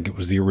it sound like it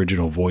was the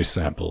original voice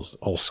samples,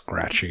 all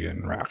scratchy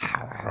and.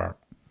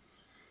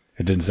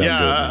 It didn't sound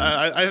good.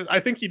 Man. I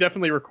think he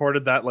definitely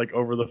recorded that like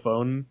over the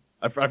phone.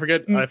 I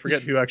forget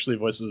who actually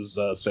voices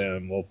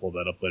Sam. We'll pull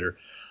that up later.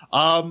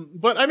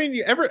 But I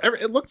mean,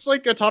 it looks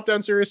like a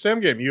top-down Serious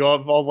Sam game. You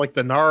have all like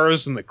the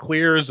Nars and the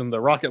Clears and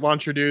the rocket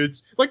launcher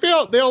dudes. Like they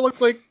all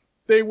look like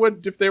they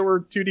would if they were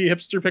 2D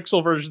hipster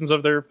pixel versions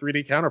of their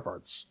 3D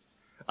counterparts.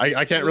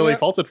 I can't really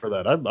fault it for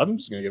that. I'm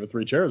just gonna give it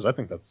 3 chairs. I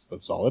think that's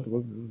solid.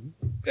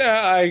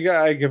 Yeah,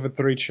 I give it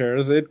 3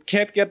 chairs. It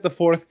can't get the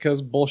 4th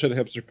because bullshit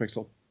hipster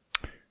pixel.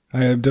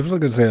 I am definitely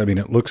gonna say. I mean,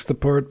 it looks the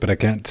part, but I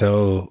can't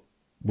tell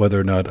whether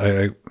or not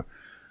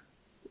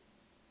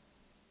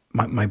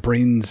my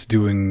brain's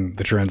doing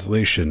the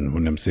translation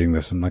when I'm seeing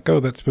this. I'm like, oh,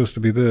 that's supposed to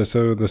be this.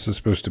 Oh, this is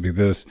supposed to be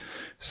this.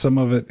 Some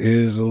of it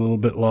is a little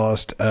bit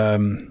lost.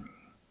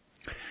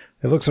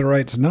 It looks all right.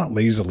 It's not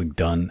lazily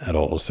done at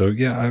all. So,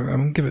 yeah, I'm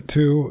going to give it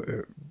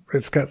 2.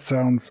 It's got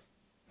sounds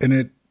in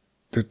it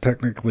that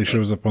technically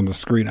shows up on the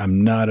screen.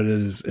 I'm not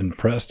as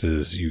impressed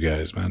as you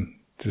guys, man.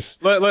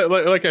 Just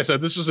like I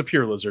said, this is a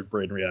pure lizard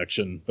brain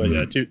reaction. But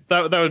yeah,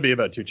 that would be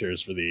about 2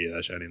 cheers for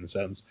the Shiny in the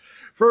Sands.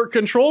 For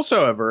controls,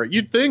 however,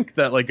 you'd think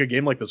that like a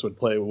game like this would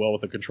play well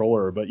with a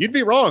controller, but you'd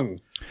be wrong.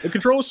 The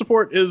controller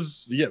support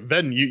is,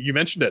 Ben, you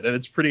mentioned it, and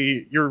it's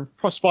pretty. You're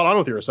spot on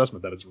with your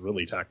assessment that it's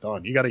really tacked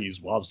on. You got to use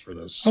WASD for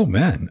this. oh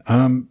man,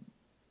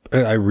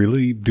 I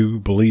really do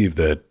believe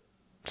that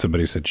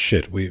somebody said,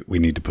 "Shit, we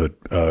need to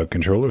put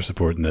controller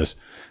support in this,"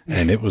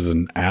 and it was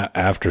an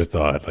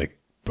afterthought. Like,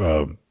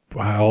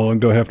 how long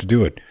do I have to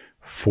do it?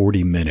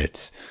 40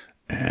 minutes,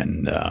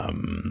 and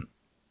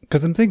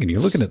because I'm thinking,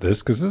 you're looking at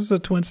this, because this is a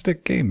twin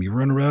stick game. You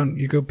run around,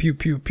 you go pew,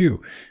 pew,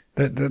 pew.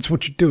 That's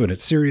what you're doing.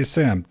 It's Serious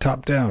Sam,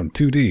 top down,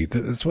 2D.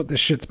 That's what this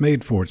shit's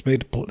made for. It's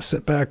made to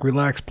sit back,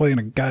 relax, play on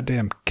a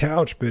goddamn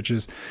couch,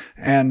 bitches.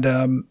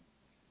 And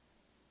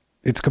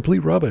it's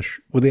complete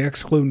rubbish with the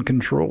X-Clone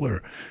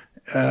controller.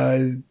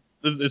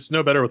 It's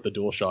no better with the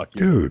DualShock.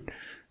 Dude,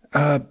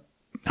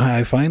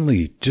 I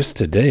finally, just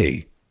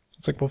today,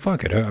 it's like, well,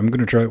 fuck it. I'm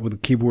going to try it with a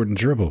keyboard and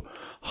dribble.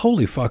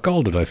 Holy fuck,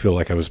 all did I feel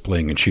like I was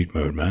playing in cheat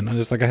mode, man. I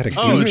just like I had a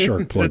Game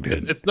Shark plugged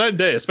in. It's night and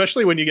day,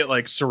 especially when you get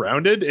like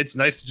surrounded. It's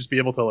nice to just be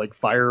able to like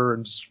fire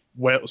and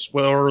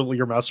swirl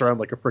your mouse around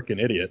like a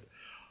freaking idiot.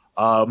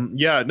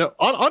 Yeah, no,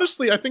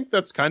 honestly, I think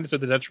that's kind of to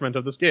the detriment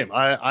of this game.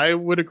 I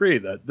would agree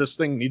that this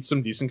thing needs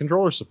some decent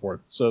controller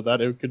support so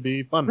that it could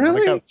be fun on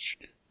the couch.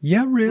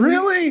 Yeah, really?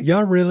 Really?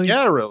 Yeah, really?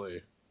 Yeah,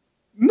 really.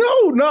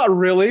 No, not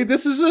really.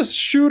 This is a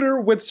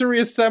shooter with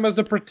Serious Sam as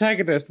the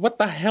protagonist. What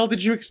the hell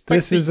did you expect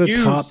This is to a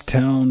use?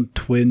 top-down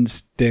twin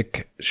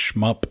stick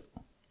shmup.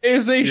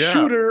 Is a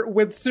shooter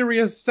with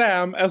Serious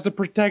Sam as the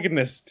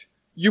protagonist.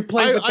 You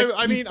play with the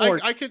I mean,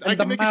 I could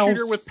make a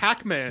shooter with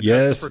Pac-Man.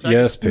 Yes,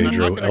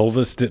 Pedro.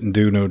 Elvis didn't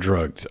do no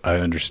drugs. I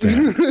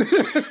understand.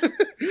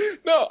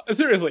 No,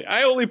 seriously.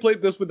 I only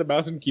played this with the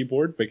mouse and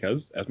keyboard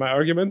because, as my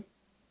argument,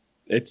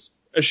 it's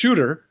a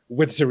shooter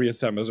with Serious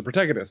Sam as a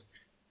protagonist.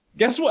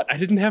 Guess what? I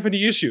didn't have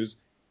any issues.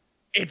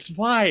 It's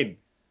fine.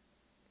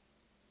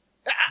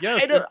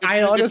 Yes,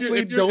 I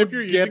honestly don't if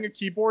you're using a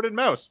keyboard and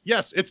mouse,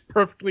 yes, it's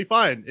perfectly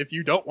fine. If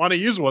you don't want to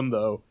use one,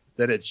 though,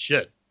 then it's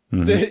shit.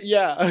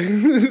 Yeah.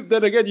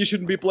 Then again, you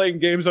shouldn't be playing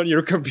games on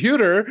your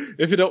computer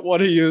if you don't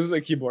want to use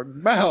a keyboard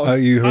and mouse.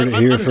 You heard it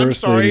here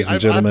first, ladies and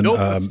gentlemen. I built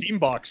a Steam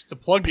box to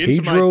plug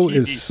into my Pedro TV.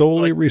 is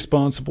solely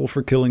responsible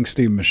for killing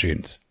Steam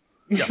machines.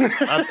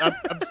 Yeah,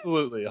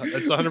 absolutely.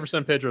 It's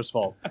 100% Pedro's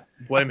fault.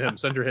 Blame him.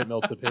 Send your hate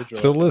mail to Pedro.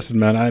 So listen,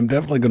 man, I'm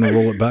definitely going to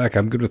roll it back.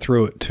 I'm going to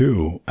throw it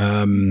too.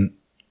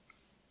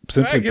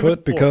 Simply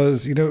put,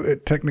 because,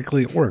 it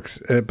technically it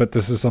works. But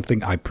this is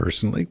something I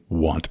personally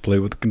want to play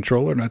with the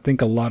controller. And I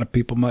think a lot of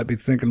people might be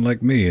thinking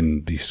like me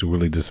and be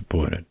sorely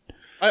disappointed.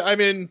 I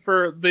mean,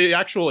 for the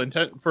actual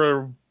intent,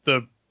 for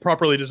the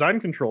properly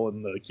designed control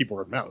in the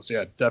keyboard and mouse,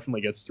 yeah, it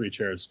definitely gets 3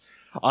 chairs.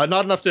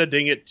 Not enough to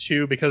ding it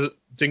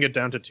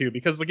down to 2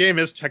 because the game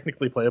is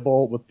technically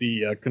playable with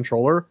the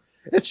controller.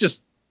 It's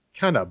just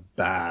kind of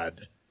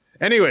bad.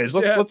 Anyways,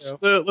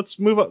 let's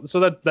move on. So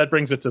that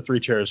brings it to 3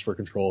 chairs for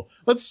control.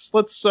 Let's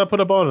put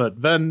a bow on it.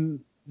 Ven,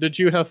 did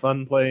you have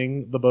fun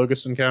playing the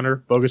Bogus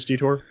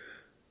Detour?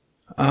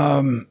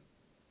 I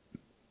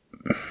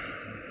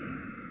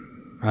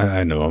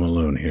know I'm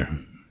alone here,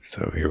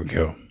 so here we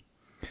go.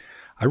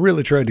 I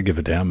really tried to give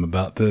a damn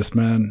about this,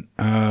 man.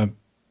 I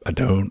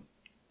don't.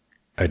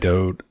 I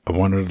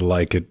wanted to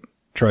like it.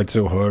 Tried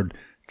so hard.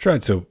 What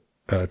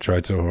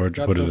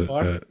is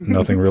it?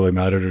 Nothing really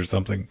mattered or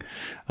something.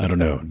 I don't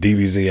know.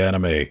 DBZ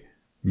anime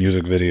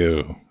music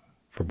video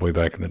from way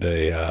back in the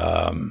day.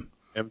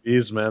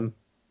 MDs, man.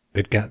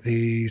 It got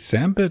the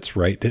Sam bits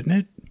right, didn't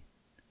it?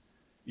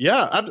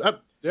 Yeah.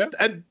 Yeah.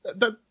 And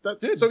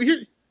that so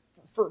here,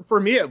 for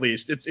me at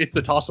least, it's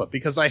a toss up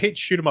because I hate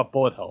shoot 'em up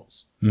bullet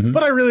hells,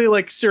 but I really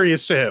like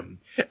Serious Sam,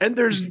 and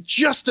there's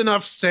just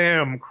enough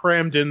Sam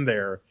crammed in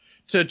there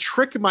to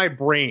trick my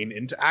brain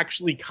into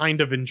actually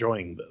kind of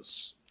enjoying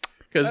this.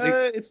 Because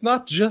it's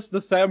not just the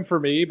Sam for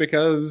me,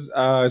 because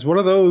it's one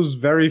of those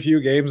very few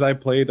games I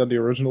played on the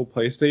original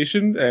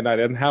PlayStation, and I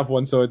didn't have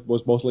one, so it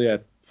was mostly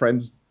at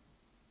friends'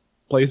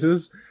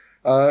 places.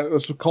 It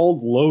was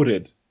called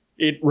Loaded.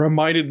 It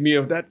reminded me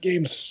of that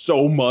game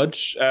so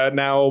much.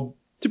 Now,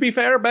 to be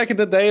fair, back in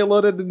the day,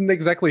 Loaded didn't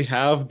exactly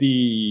have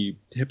the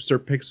hipster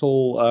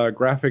pixel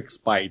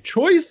graphics by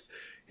choice.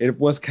 It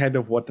was kind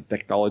of what the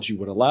technology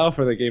would allow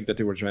for the game that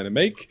they were trying to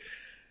make.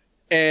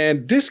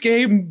 And this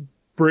game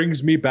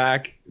brings me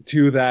back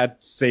to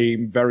that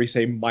very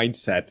same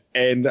mindset.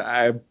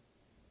 And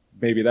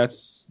maybe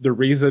that's the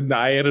reason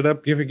I ended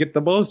up giving it the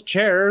most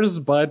chairs,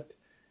 but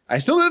I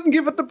still didn't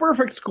give it the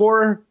perfect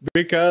score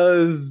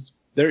because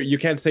you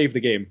can't save the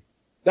game.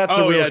 That's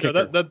the real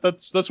kicker. No,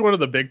 that's one of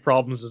the big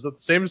problems is that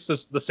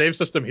the save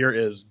system here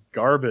is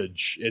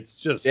garbage. It's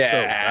just so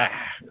bad.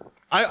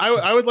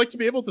 I would like to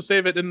be able to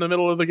save it in the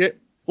middle of the game.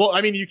 Well,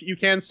 I mean, you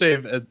can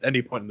save at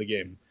any point in the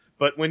game,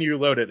 but when you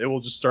load it, it will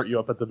just start you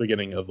up at the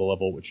beginning of the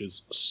level, which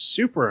is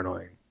super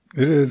annoying.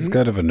 It is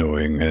kind of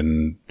annoying,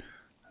 and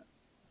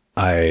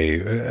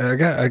I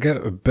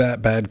got a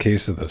bad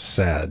case of the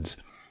SADs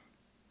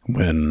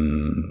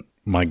when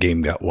my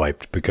game got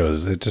wiped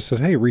because it just said,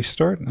 hey,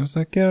 restart. And I was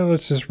like, yeah,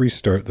 let's just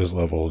restart this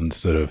level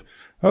instead of,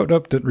 oh,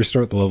 nope, didn't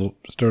restart the level.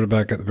 Started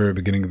back at the very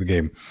beginning of the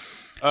game.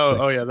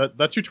 Oh yeah,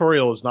 that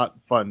tutorial is not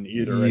fun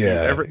either.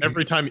 Yeah.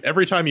 Every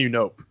time you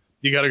nope,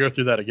 you got to go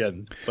through that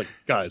again. It's like,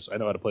 guys, I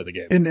know how to play the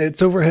game. And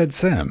it's overhead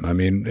SAM. I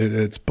mean,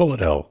 it's bullet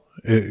hell.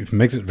 It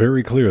makes it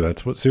very clear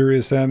that's what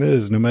Serious Sam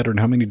is, no matter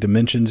how many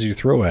dimensions you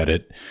throw at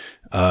it.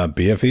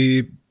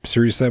 BFE,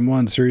 Serious Sam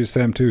 1, Serious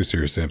Sam 2,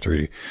 Serious Sam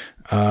 3.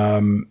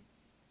 Yeah,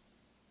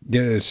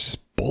 it's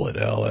just bullet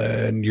hell.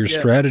 And your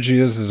strategy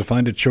is to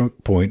find a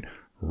choke point,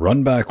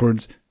 run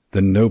backwards,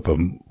 then nope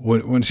them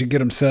once you get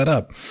them set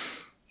up.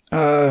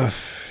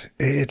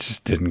 It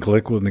just didn't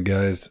click with me,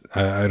 guys.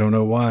 I don't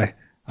know why.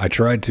 I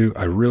tried to.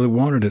 I really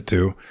wanted it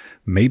to.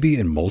 Maybe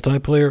in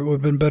multiplayer it would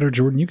have been better.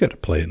 Jordan, you got to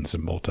play in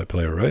some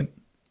multiplayer, right?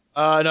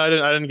 No, I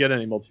didn't get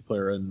any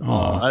multiplayer in.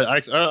 I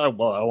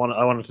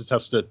wanted to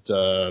test it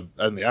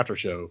in the after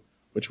show,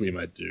 which we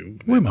might do.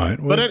 We might.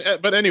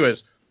 But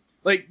anyways,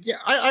 like, yeah,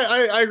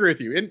 I agree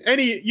with you.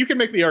 You can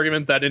make the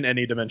argument that in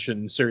any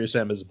dimension, Serious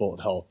Sam is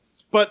bullet hell.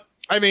 But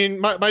I mean,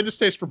 my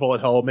distaste for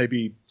bullet hell,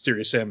 maybe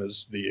Serious Sam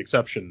is the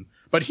exception.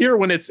 But here,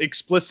 when it's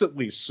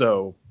explicitly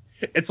so,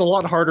 it's a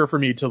lot harder for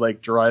me to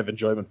like derive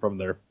enjoyment from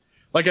there.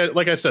 Like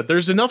I said,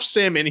 there's enough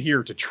Sam in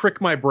here to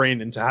trick my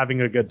brain into having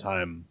a good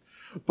time.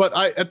 But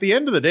at the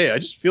end of the day, I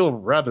just feel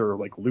rather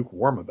like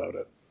lukewarm about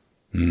it.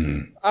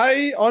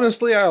 I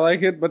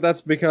like it, but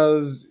that's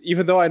because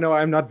even though I know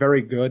I'm not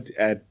very good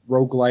at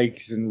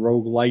roguelikes and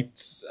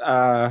roguelites,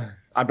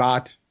 I'm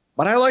not.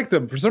 But I like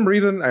them. For some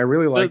reason, I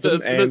really like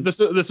them. And this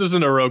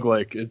isn't a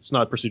roguelike. It's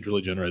not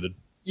procedurally generated.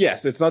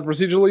 Yes, it's not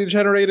procedurally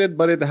generated,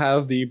 but it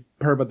has the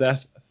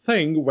permadeath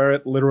thing where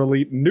it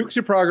literally nukes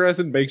your progress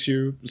and makes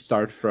you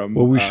start from...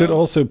 Well, we should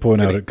also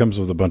point out it comes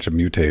with a bunch of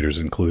mutators,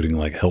 including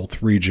like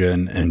health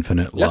regen,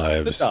 infinite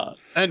lives. Yes, it does.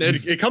 And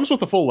it comes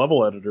with a full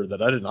level editor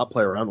that I did not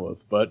play around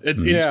with. But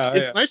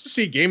it's nice to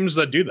see games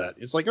that do that.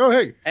 It's like, oh,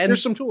 hey,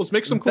 here's some tools.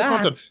 Make some cool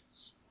content.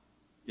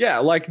 Yeah,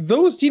 like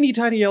those teeny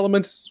tiny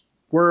elements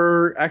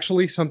were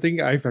actually something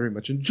I very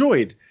much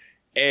enjoyed.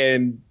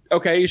 And...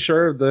 okay,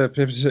 sure, the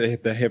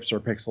hips or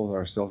pixels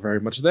are still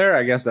very much there.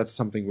 I guess that's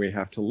something we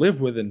have to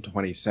live with in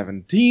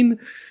 2017.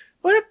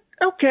 But,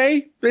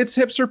 okay, it's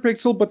hips or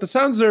pixel, but the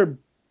sounds are...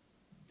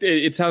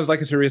 It sounds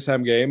like a Serious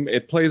Sam game.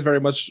 It plays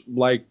very much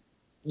like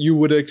you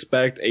would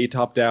expect a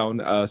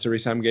top-down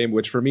Serious Sam game,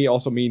 which for me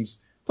also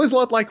means plays a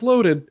lot like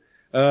Loaded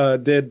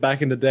did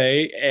back in the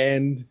day.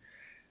 And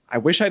I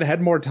wish I'd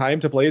had more time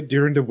to play it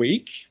during the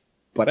week,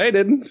 but I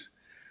didn't.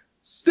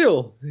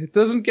 Still, it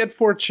doesn't get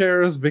 4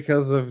 chairs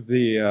because of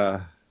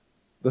the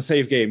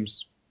save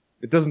games.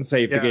 It doesn't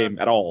save the game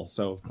at all.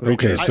 So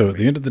okay, so at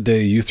the end of the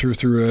day, you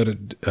threw at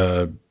it.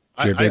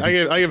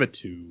 I give it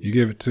 2. You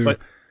gave it 2. But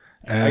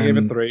I gave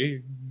it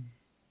 3.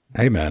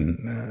 Hey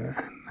man,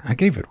 I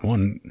gave it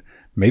 1.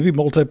 Maybe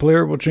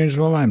multiplayer will change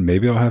my mind.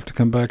 Maybe I'll have to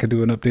come back and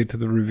do an update to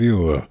the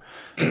review.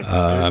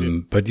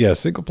 But yeah,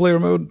 single player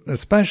mode,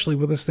 especially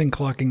with this thing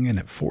clocking in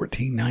at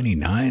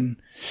 $14.99.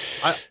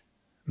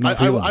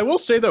 I will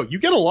say, though, you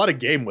get a lot of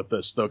game with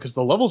this, though, because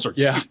the levels are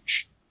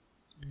huge.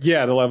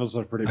 Yeah, the levels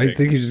are pretty big. I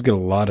think you just get a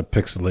lot of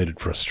pixelated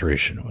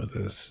frustration with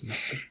this.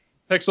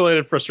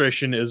 Pixelated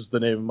Frustation is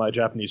the name of my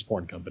Japanese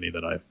porn company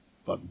that I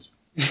fund.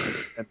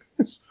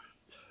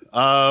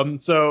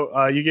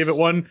 So you gave it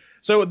 1.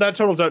 So that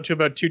totals out to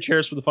about 2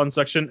 chairs for the fun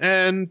section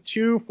and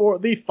 2 for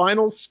the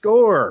final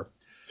score.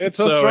 It's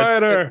a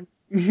Strider.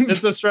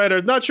 It's a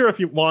Strider. Not sure if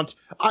you want...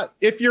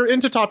 if you're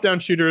into top-down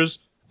shooters...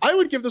 I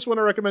would give this one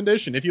a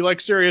recommendation. If you like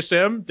Serious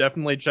Sam,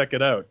 definitely check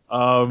it out.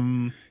 I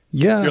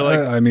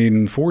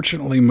mean,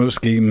 fortunately,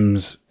 most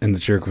games in the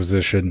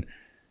CHAIRQUISITION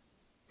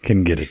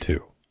can get a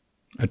 2.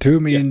 A 2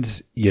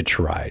 means you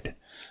tried.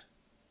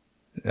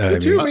 A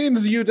 2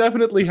 means you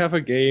definitely have a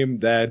game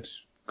that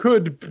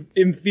could,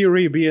 in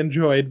theory, be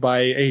enjoyed by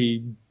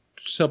a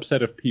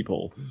subset of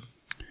people.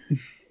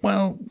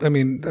 Well, I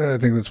mean, I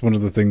think that's one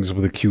of the things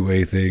with the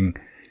QA thing.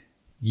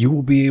 You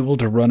will be able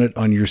to run it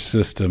on your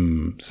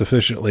system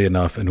sufficiently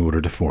enough in order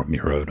to form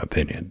your own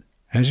opinion,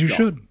 as you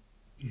should.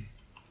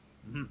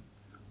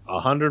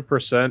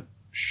 100%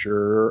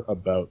 sure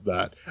about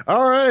that.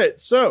 All right,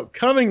 so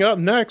coming up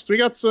next, we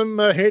got some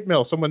hate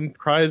mail. Someone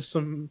cries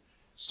some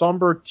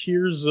somber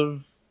tears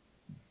of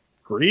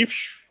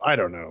grief. I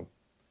don't know.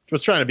 I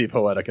was trying to be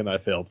poetic and I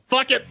failed.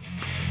 Fuck it!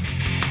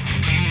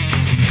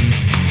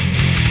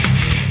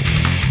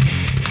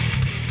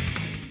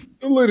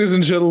 Ladies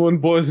and gentlemen,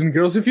 boys and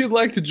girls, if you'd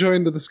like to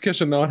join the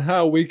discussion on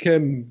how we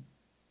can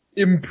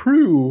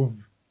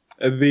improve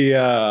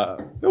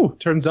the...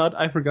 turns out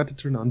I forgot to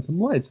turn on some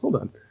lights. Hold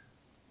on.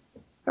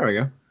 There we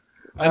go.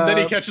 And then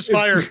he catches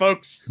fire,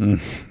 folks.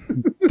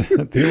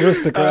 The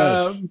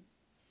aristocrats.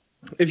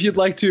 If you'd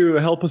like to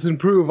help us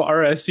improve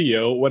our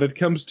SEO when it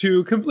comes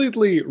to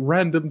completely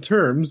random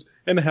terms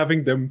and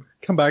having them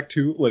come back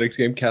to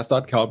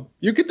LinuxGameCast.com,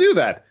 you can do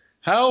that.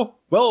 How?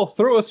 Well,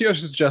 throw us your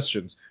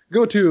suggestions.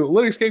 Go to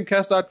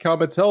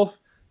LinuxGameCast.com itself,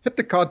 hit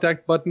the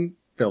contact button,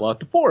 fill out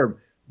the form.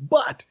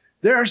 But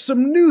there are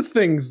some new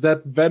things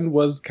that Ven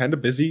was kind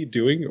of busy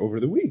doing over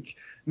the week.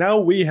 Now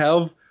we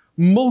have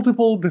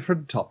multiple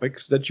different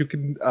topics that you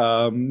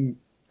can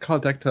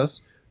contact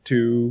us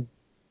to,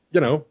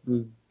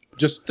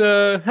 just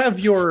have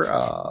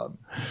your...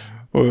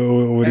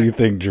 What do you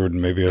think,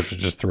 Jordan? Maybe I should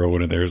just throw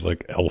one in there as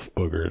like elf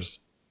boogers.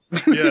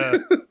 Yeah.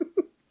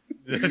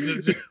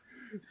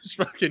 Just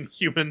fucking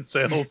human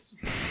sales.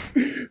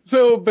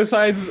 So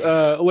besides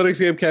Linux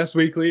Gamecast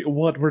Weekly,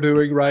 what we're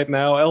doing right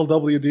now,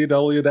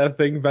 LWDW, that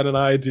thing Ben and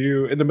I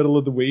do in the middle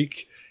of the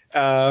week,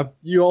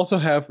 you also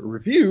have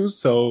reviews.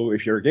 So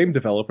if you're a game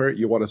developer,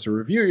 you want us to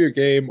review your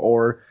game,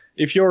 or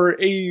if you're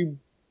a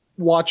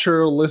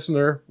watcher,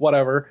 listener,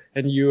 whatever,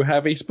 and you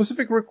have a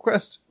specific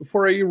request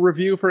for a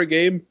review for a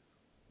game,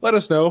 let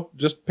us know.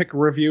 Just pick a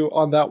review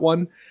on that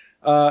one.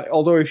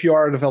 Although if you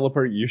are a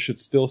developer, you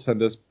should still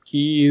send us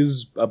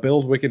keys, a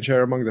build we can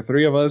share among the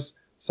three of us,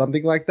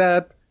 something like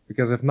that.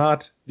 Because if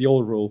not, the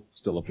old rule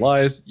still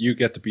applies. You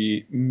get to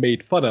be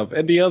made fun of.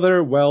 And the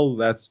other, well,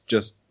 that's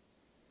just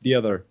the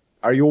other.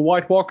 Are you a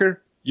White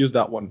Walker? Use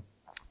that one.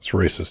 It's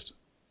racist.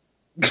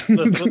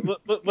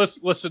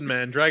 Listen,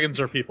 man,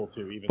 dragons are people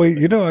too. Even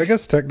Wait, I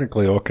guess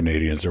technically all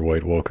Canadians are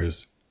White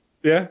Walkers.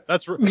 Yeah,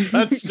 that's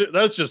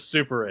just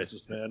super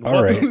racist, man.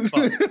 All right.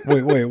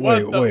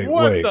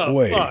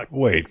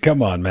 Wait.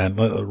 Come on, man.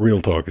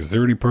 Real talk. Is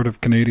there any part of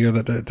Canada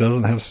that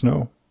doesn't have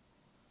snow?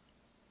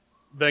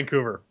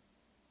 Vancouver.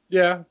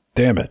 Yeah.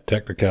 Damn it.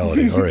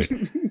 Technicality. All right.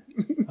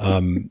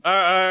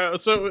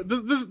 So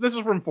this is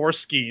from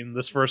Forskeen,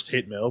 this first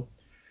hate mail.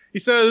 He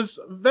says,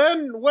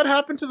 "Then what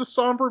happened to the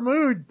somber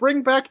mood?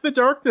 Bring back the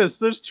darkness.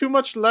 There's too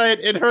much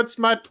light. It hurts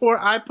my poor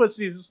eye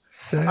pussies.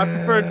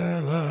 Celebrate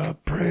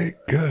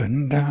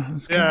good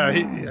times." Yeah,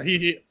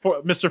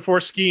 Mr.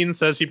 Forskeen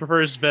says he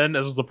prefers Ven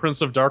as the Prince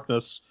of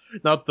Darkness,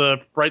 not the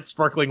bright,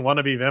 sparkling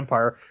wannabe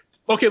vampire.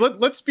 Okay,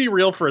 let's be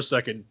real for a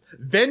second.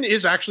 Ven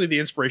is actually the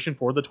inspiration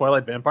for the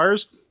Twilight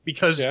Vampires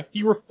because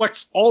he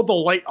reflects all the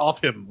light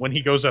off him when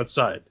he goes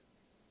outside.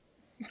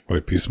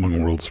 Wait, Peace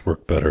Among Worlds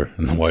work better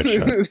in the white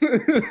shot.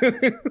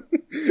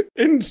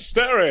 In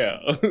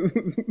stereo.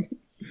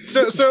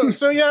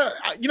 So yeah,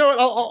 you know what?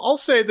 I'll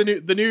say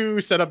the new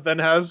setup Ben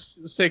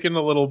has taken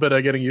a little bit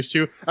of getting used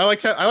to. I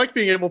like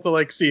being able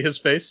to see his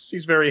face.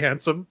 He's very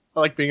handsome.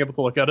 I like being able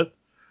to look at it.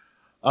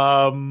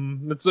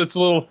 It's a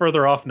little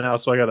further off now,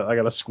 so I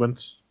gotta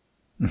squint.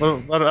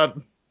 Well,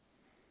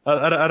 I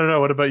don't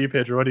know. What about you,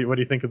 Pedro? What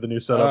do you think of the new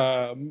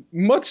setup?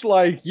 Much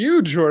like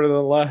you, Jordan,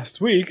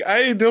 last week,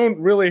 I don't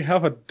really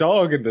have a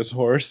dog in this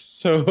horse,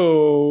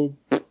 so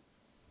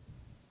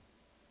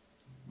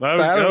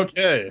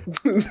okay.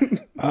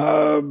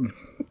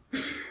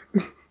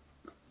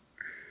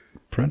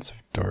 Prince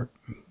of Dark.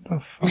 The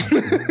fuck?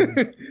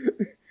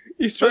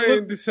 He's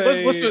trying to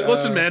say.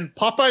 Listen, man.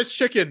 Popeye's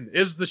chicken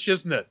is the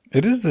shiznit.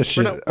 It is the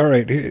shit. All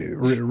right,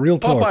 real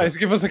talk. Popeyes,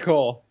 give us a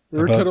call.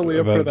 We're totally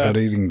up for that. About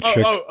eating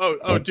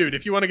chicken. Dude!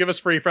 If you want to give us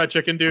free fried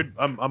chicken, dude,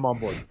 I'm on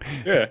board.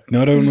 Yeah.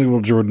 Not only will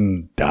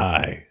Jordan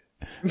die,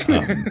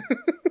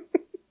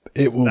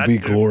 it will be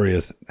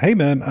glorious. Hey,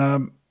 man,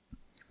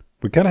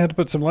 we kind of had to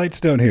put some lights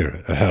down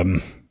here.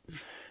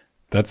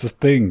 That's the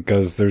thing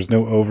because there's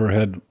no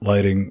overhead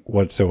lighting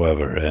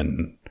whatsoever,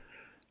 and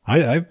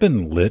I've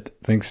been lit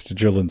thanks to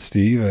Jill and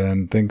Steve,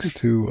 and thanks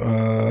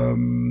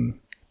to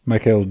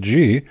Michael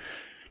G.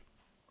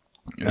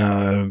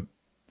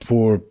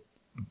 For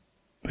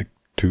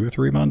 2 or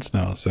 3 months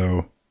now,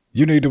 so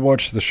you need to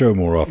watch the show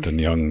more often,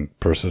 young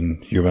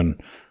person,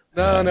 human.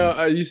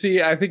 No. You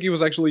see, I think he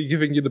was actually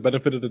giving you the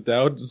benefit of the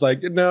doubt. It's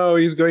like, no,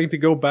 he's going to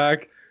go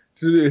back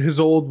to his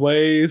old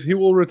ways. He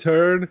will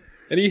return,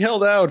 and he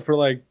held out for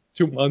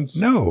 2 months.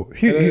 No,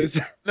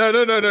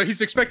 no. He's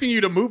expecting you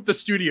to move the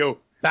studio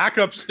back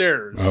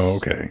upstairs. Oh,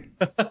 okay.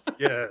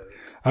 Yeah.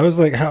 I was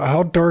like,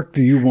 how dark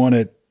do you want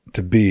it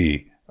to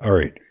be? All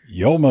right.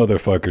 Y'all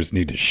motherfuckers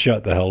need to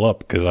shut the hell up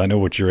because I know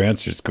what your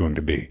answer is going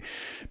to be.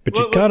 But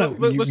you kind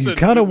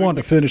of want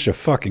to finish a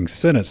fucking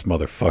sentence,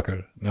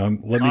 motherfucker. Now,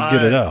 let me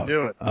get it out.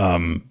 Do it.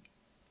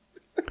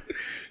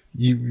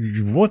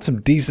 You want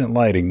some decent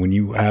lighting when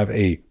you have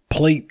a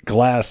plate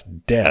glass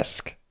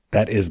desk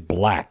that is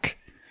black.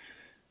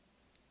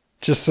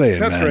 Just saying,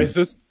 That's man.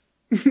 racist.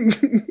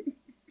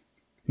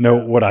 No,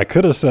 what I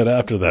could have said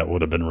after that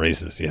would have been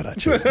racist, yet I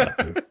chose not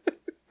to.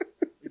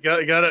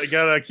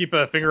 Gotta keep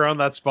a finger on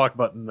that Spock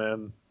button,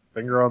 man.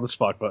 Finger on the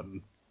Spock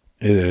button.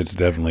 It's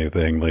definitely a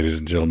thing, ladies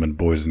and gentlemen,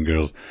 boys and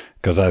girls,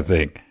 because I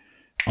think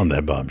on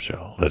that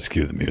bombshell, let's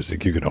cue the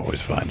music. You can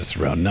always find us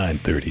around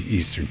 9:30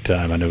 Eastern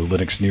Time. I know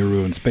Linux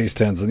Nero in Space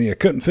Tanzania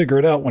couldn't figure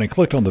it out when he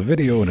clicked on the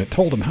video and it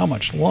told him how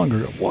much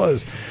longer it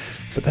was.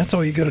 But that's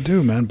all you got to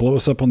do, man. Blow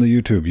us up on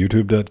the YouTube,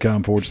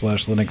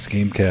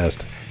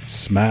 youtube.com/LinuxGameCast.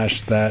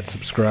 Smash that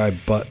subscribe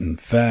button,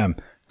 fam.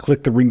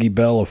 Click the ringy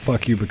bell of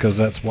fuck you because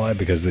that's why,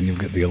 because then you'll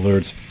get the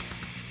alerts.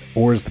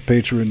 Or as the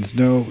patrons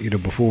know,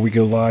 before we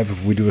go live,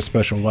 if we do a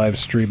special live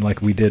stream like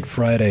we did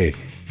Friday,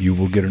 you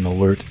will get an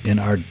alert in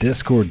our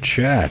Discord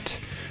chat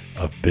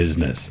of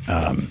business.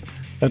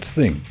 That's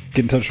the thing.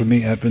 Get in touch with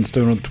me at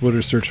Vinstone on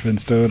Twitter. Search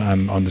Vinstone.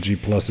 I'm on the G+.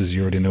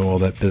 You already know all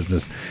that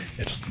business.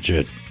 It's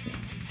legit.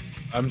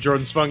 I'm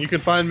Jordan Svung. You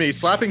can find me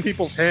slapping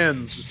people's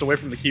hands just away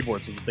from the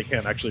keyboard so that they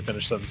can't actually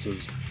finish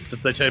sentences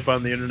that they type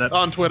on the internet.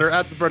 On Twitter,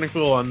 at The Burning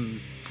Pool on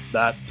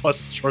that,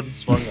 plus Jordan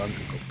Svung on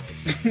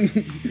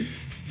Google+.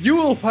 You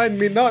will find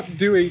me not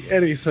doing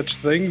any such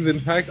things. In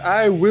fact,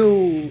 I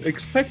will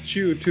expect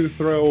you to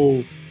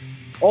throw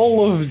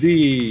all of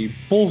the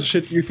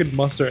bullshit you can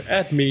muster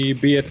at me,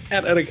 be it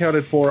at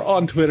 @unaccounted4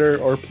 on Twitter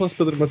or plus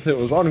Pedro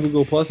Mateos on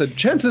Google+, and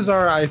chances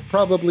are I've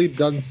probably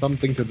done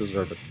something to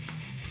deserve it.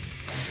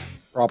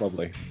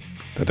 Probably.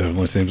 That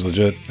definitely seems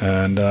legit.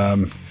 And,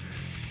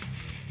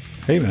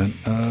 hey man,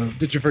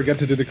 Did you forget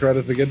to do the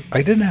credits again?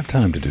 I didn't have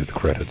time to do the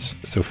credits,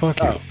 so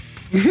fuck you.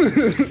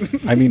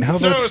 I mean, how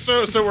about...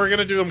 So we're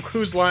gonna do them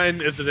Whose Line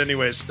Is It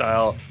Anyway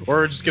style, or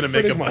we're just gonna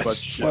make Pretty up a much. bunch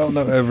of shit. Well,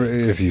 no,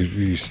 if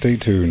you stay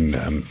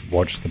tuned,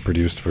 watch the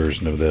produced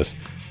version of this,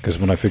 because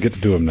when I forget to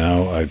do them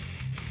now, I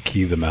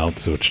key them out,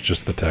 so it's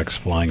just the text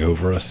flying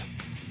over us.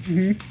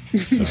 Mm-hmm.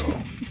 So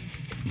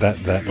that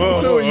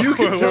So you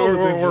can tell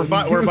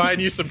we're buying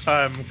you some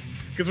time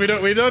because we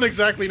don't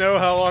exactly know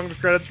how long the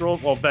credits roll.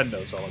 Well, Ben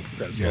knows how long the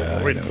credits roll.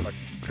 Yeah, We I don't know.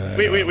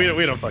 fucking,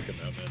 we don't fucking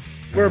know, man.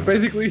 We're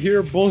basically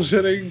here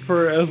bullshitting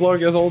for as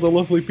long as all the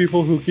lovely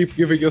people who keep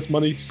giving us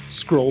money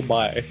scroll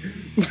by.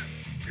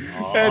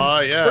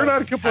 And Yeah. we're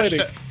not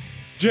complaining.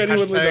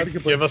 Genuinely not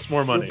complaining. Give us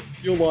more money.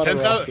 You'll honor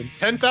awesome.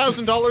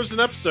 $10,000 an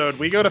episode.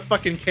 We go to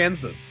fucking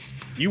Kansas.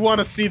 You want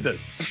to see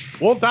this?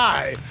 We'll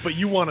die, but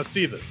you want to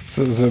see this.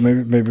 So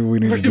maybe we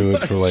need to do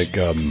it for like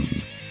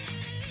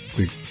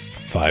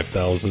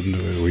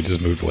 5,000. We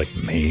just moved to like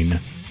Maine.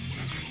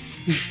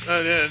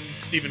 And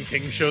Stephen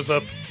King shows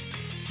up.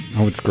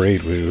 Oh, it's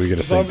great. We get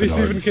a Zombie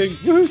Stephen King.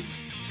 Woohoo.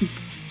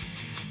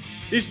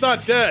 He's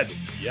not dead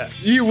yet.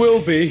 You will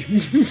be.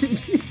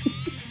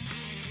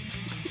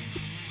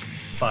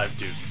 5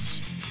 dudes.